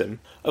kingdom.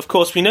 Of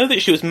course, we know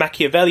that she was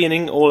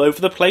Machiavellianing all over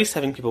the place,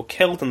 having people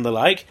killed and the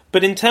like,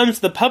 but in terms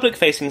of the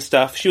public-facing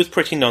stuff, she was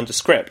pretty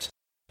nondescript.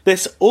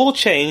 This all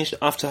changed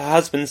after her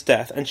husband's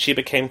death, and she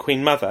became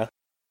Queen Mother.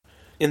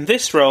 In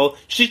this role,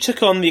 she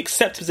took on the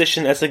accepted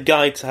position as a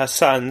guide to her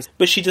sons,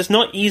 but she does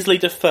not easily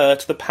defer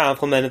to the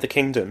powerful men of the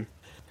kingdom.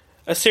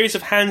 A series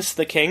of hands to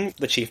the king,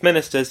 the chief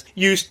ministers,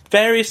 used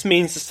various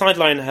means to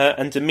sideline her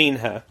and demean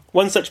her.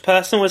 One such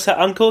person was her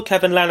uncle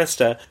Kevin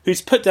Lannister,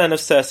 whose put-down of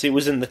Cersei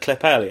was in the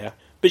clip earlier.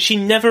 But she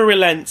never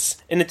relents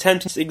in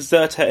attempting to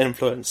exert her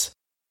influence.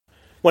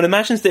 One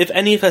imagines that if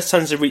any of her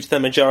sons had reached their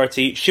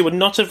majority, she would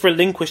not have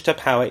relinquished her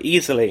power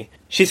easily.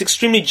 She is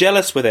extremely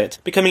jealous with it,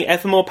 becoming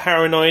ever more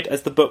paranoid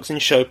as the books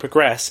and show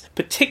progress,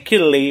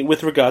 particularly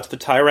with regard to the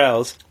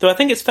Tyrells, though I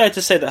think it's fair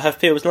to say that her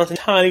fear was not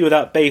entirely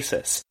without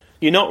basis.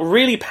 You're not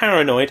really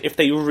paranoid if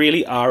they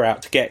really are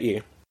out to get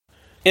you.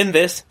 In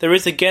this, there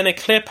is again a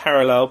clear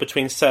parallel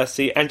between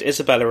Cersei and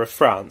Isabella of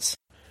France.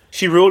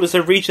 She ruled as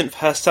a regent for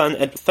her son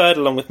Edward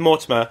III along with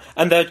Mortimer,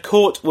 and their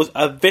court was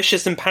a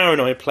vicious and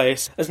paranoid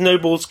place, as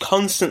nobles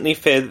constantly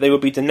feared that they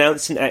would be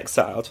denounced and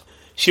exiled.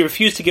 She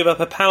refused to give up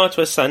her power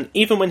to her son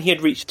even when he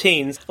had reached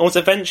teens, and was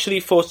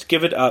eventually forced to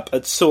give it up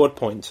at sword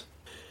point.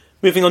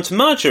 Moving on to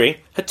Margaery,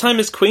 her time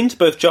as queen to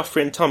both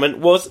Joffrey and Tommen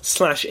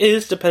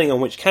was/is, depending on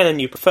which canon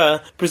you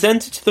prefer,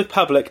 presented to the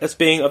public as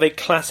being of a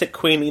classic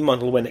queenly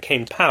model when it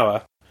came to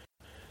power.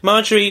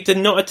 Margaery did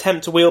not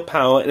attempt to wield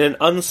power in an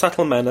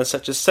unsubtle manner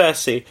such as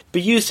Cersei,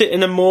 but used it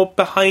in a more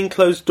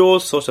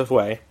behind-closed-doors sort of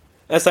way.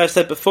 As I've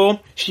said before,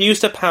 she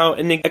used her power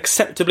in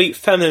acceptably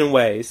feminine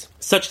ways,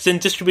 such as in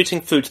distributing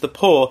food to the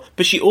poor,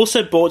 but she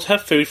also bought her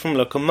food from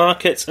local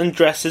markets and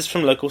dresses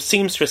from local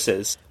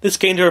seamstresses. This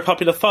gained her a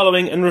popular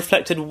following and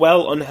reflected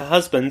well on her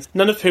husbands,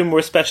 none of whom were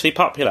especially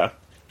popular.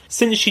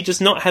 Since she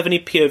does not have any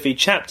POV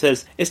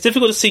chapters, it's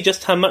difficult to see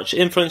just how much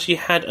influence she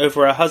had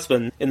over her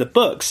husband in the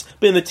books,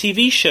 but in the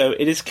TV show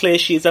it is clear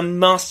she is a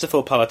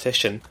masterful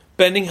politician,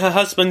 bending her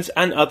husband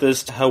and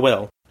others to her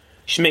will.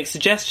 She makes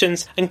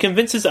suggestions and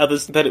convinces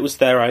others that it was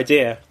their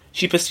idea.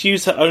 She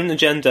pursues her own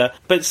agenda,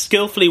 but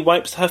skillfully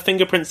wipes her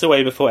fingerprints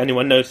away before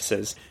anyone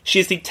notices. She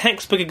is the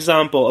textbook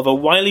example of a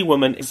wily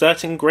woman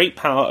exerting great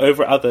power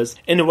over others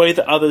in a way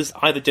that others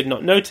either did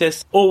not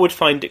notice or would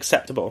find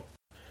acceptable.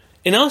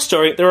 In our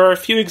story, there are a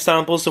few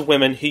examples of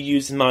women who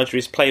use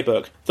Margaery's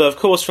playbook, though of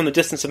course from the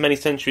distance of many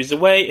centuries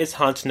away it's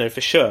hard to know for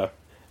sure.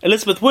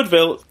 Elizabeth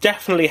Woodville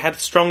definitely had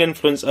strong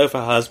influence over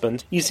her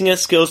husband, using her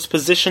skills to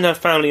position her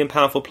family in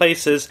powerful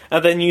places,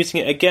 and then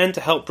using it again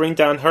to help bring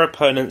down her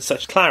opponents such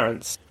as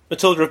Clarence.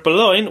 Matilda of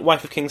Boulogne,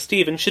 wife of King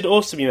Stephen, should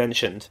also be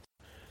mentioned.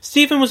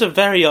 Stephen was a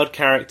very odd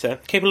character,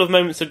 capable of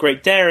moments of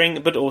great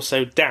daring, but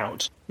also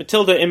doubt.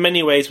 Matilda in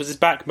many ways was his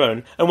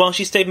backbone, and while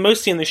she stayed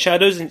mostly in the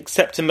shadows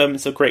except in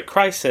moments of great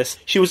crisis,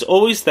 she was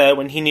always there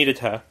when he needed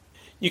her.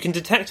 You can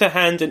detect her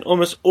hand in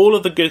almost all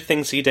of the good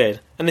things he did,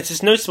 and it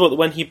is noticeable that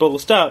when he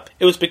ballsed up,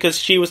 it was because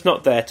she was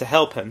not there to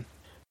help him.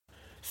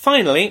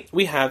 Finally,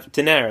 we have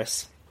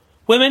Daenerys.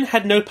 Women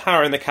had no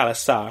power in the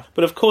Khalasar,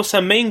 but of course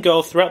her main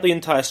goal throughout the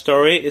entire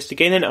story is to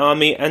gain an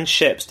army and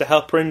ships to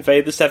help her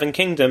invade the Seven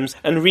Kingdoms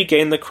and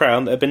regain the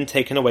crown that had been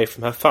taken away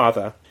from her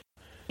father.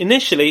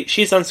 Initially,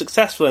 she is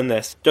unsuccessful in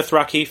this.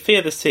 Dothraki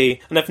fear the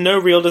sea and have no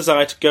real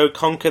desire to go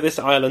conquer this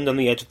island on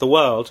the edge of the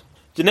world.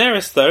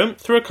 Daenerys, though,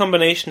 through a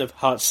combination of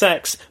hard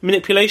sex,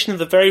 manipulation of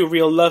the very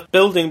real love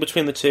building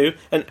between the two,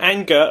 and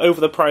anger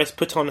over the price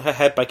put on her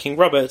head by King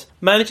Robert,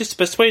 manages to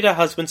persuade her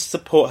husband to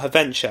support her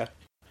venture.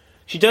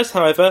 She does,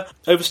 however,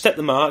 overstep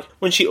the mark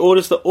when she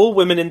orders that all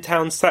women in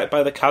towns sacked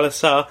by the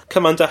Khalasar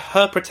come under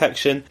her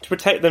protection to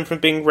protect them from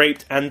being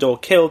raped and or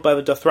killed by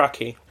the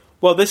Dothraki.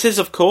 While this is,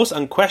 of course,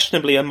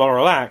 unquestionably a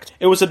moral act,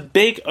 it was a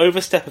big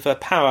overstep of her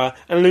power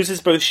and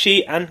loses both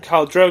she and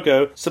Khal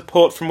Drogo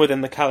support from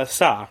within the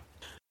Khalasar.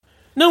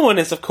 No one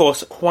is, of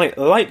course, quite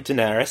like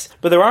Daenerys,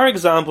 but there are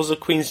examples of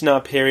queens in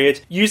our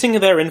period using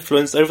their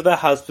influence over their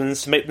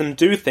husbands to make them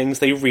do things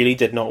they really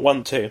did not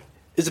want to.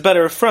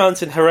 Isabella of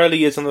France, in her early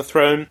years on the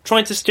throne,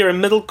 tried to steer a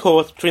middle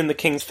course between the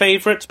king's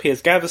favourite,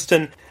 Piers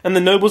Gaveston, and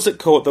the nobles at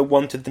court that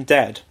wanted them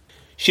dead.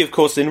 She, of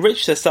course,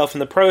 enriched herself in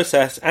the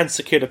process and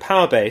secured a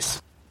power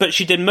base. but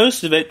she did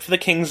most of it for the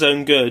king's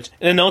own good,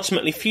 in an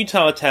ultimately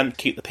futile attempt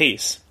to keep the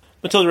peace.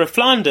 Matilda of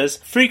Flanders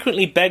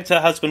frequently begged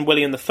her husband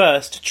William I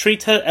to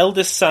treat her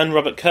eldest son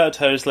Robert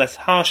Curthose less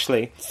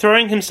harshly,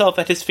 throwing himself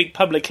at his feet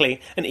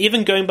publicly and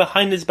even going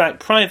behind his back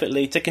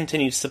privately to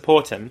continue to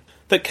support him.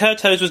 That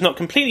Curthose was not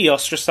completely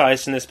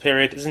ostracised in this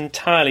period is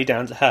entirely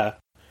down to her.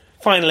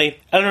 Finally,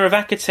 Eleanor of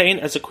Aquitaine,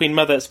 as a Queen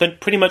Mother, spent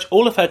pretty much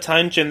all of her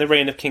time during the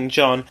reign of King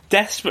John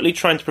desperately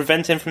trying to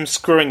prevent him from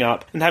screwing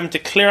up and having to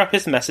clear up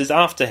his messes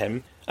after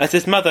him. As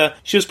his mother,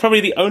 she was probably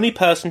the only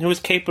person who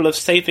was capable of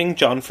saving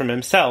John from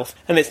himself,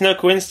 and it's no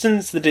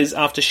coincidence that it is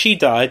after she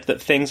died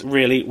that things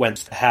really went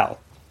to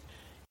hell.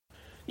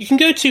 You can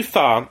go too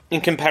far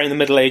in comparing the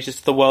Middle Ages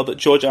to the world that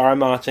George R. R.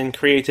 Martin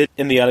created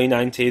in the early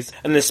 90s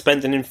and has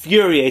spent an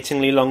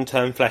infuriatingly long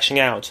time fleshing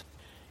out.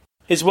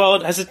 His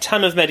world has a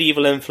ton of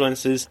medieval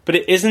influences, but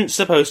it isn't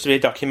supposed to be a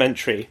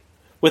documentary.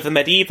 With the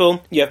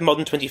medieval, you have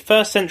modern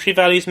 21st century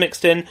values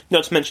mixed in,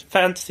 not to mention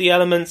fantasy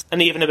elements,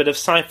 and even a bit of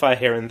sci-fi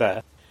here and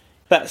there.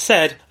 That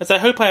said, as I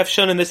hope I have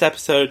shown in this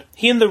episode,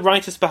 he and the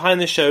writers behind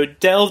the show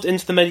delved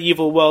into the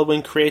medieval world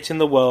when creating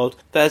the world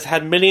that has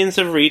had millions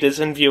of readers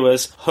and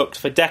viewers hooked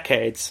for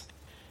decades.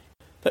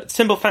 That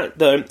simple fact,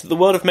 though, that the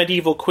world of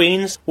medieval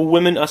queens, where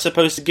women are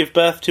supposed to give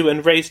birth to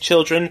and raise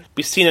children,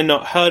 be seen and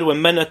not heard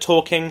when men are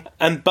talking,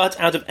 and butt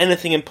out of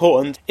anything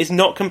important, is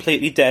not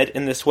completely dead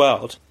in this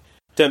world.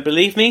 Don't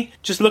believe me?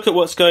 Just look at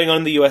what's going on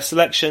in the US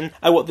election,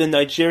 at what the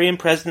Nigerian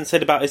president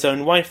said about his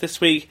own wife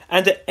this week,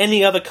 and at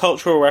any other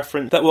cultural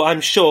reference that will,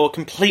 I'm sure,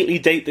 completely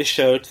date this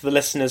show to the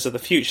listeners of the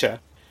future.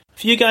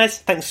 For you guys,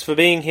 thanks for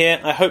being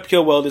here. I hope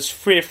your world is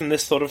freer from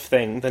this sort of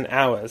thing than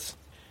ours.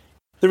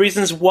 The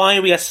reasons why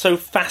we are so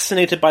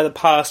fascinated by the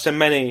past are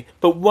many,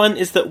 but one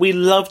is that we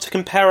love to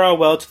compare our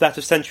world to that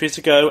of centuries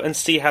ago and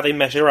see how they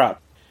measure up.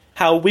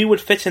 How we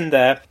would fit in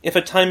there if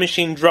a time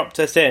machine dropped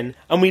us in,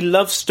 and we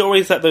love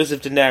stories like those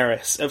of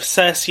Daenerys, of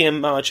Cersei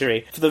and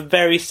Marjorie, for the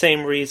very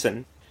same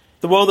reason.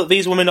 The world that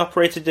these women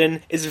operated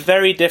in is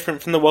very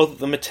different from the world that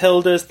the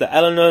Matildas, the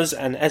Eleanors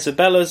and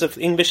Isabellas of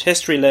English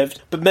history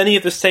lived, but many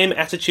of the same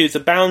attitudes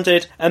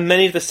abounded, and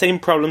many of the same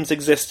problems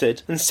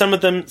existed, and some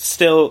of them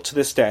still to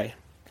this day.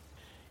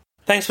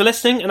 Thanks for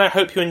listening, and I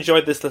hope you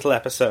enjoyed this little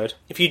episode.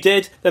 If you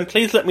did, then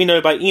please let me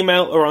know by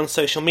email or on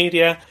social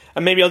media,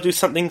 and maybe I'll do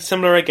something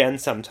similar again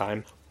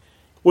sometime.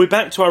 We'll be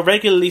back to our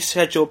regularly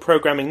scheduled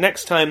programming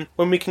next time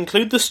when we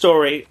conclude the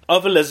story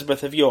of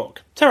Elizabeth of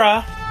York.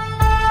 Ta-ra!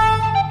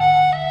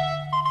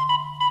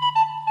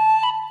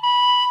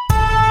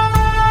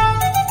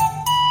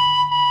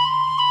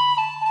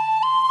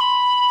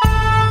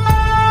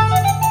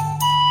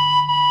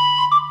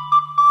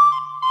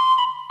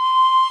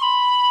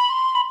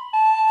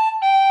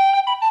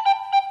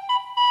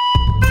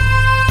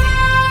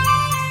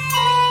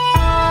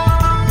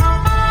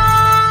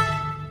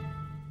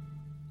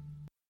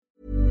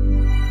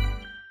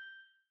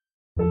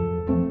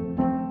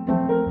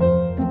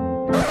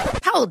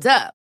 Hold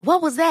up.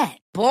 What was that?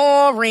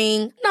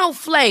 Boring. No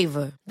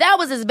flavor. That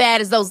was as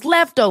bad as those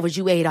leftovers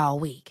you ate all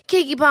week.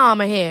 Keke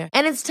Palmer here,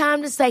 and it's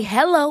time to say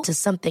hello to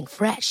something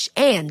fresh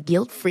and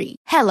guilt-free.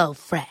 Hello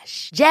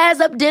Fresh.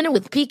 Jazz up dinner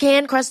with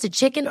pecan-crusted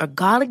chicken or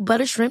garlic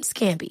butter shrimp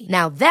scampi.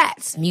 Now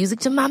that's music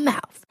to my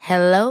mouth.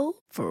 Hello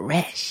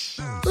Fresh.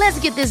 Let's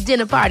get this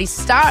dinner party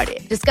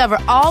started. Discover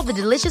all the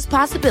delicious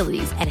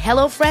possibilities at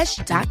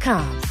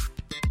HelloFresh.com.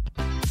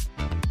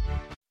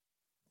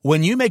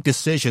 When you make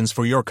decisions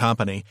for your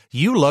company,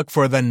 you look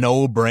for the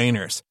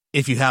no-brainers.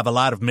 If you have a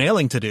lot of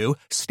mailing to do,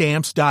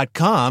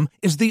 Stamps.com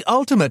is the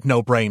ultimate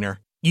no-brainer.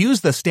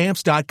 Use the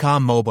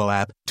Stamps.com mobile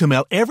app to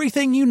mail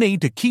everything you need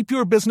to keep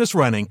your business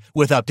running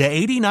with up to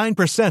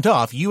 89%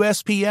 off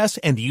USPS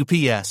and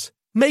UPS.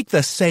 Make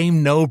the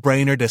same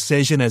no-brainer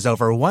decision as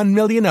over 1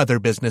 million other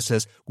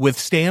businesses with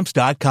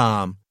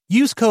Stamps.com.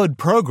 Use code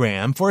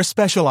PROGRAM for a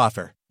special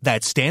offer.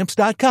 That's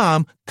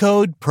Stamps.com,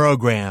 code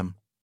PROGRAM.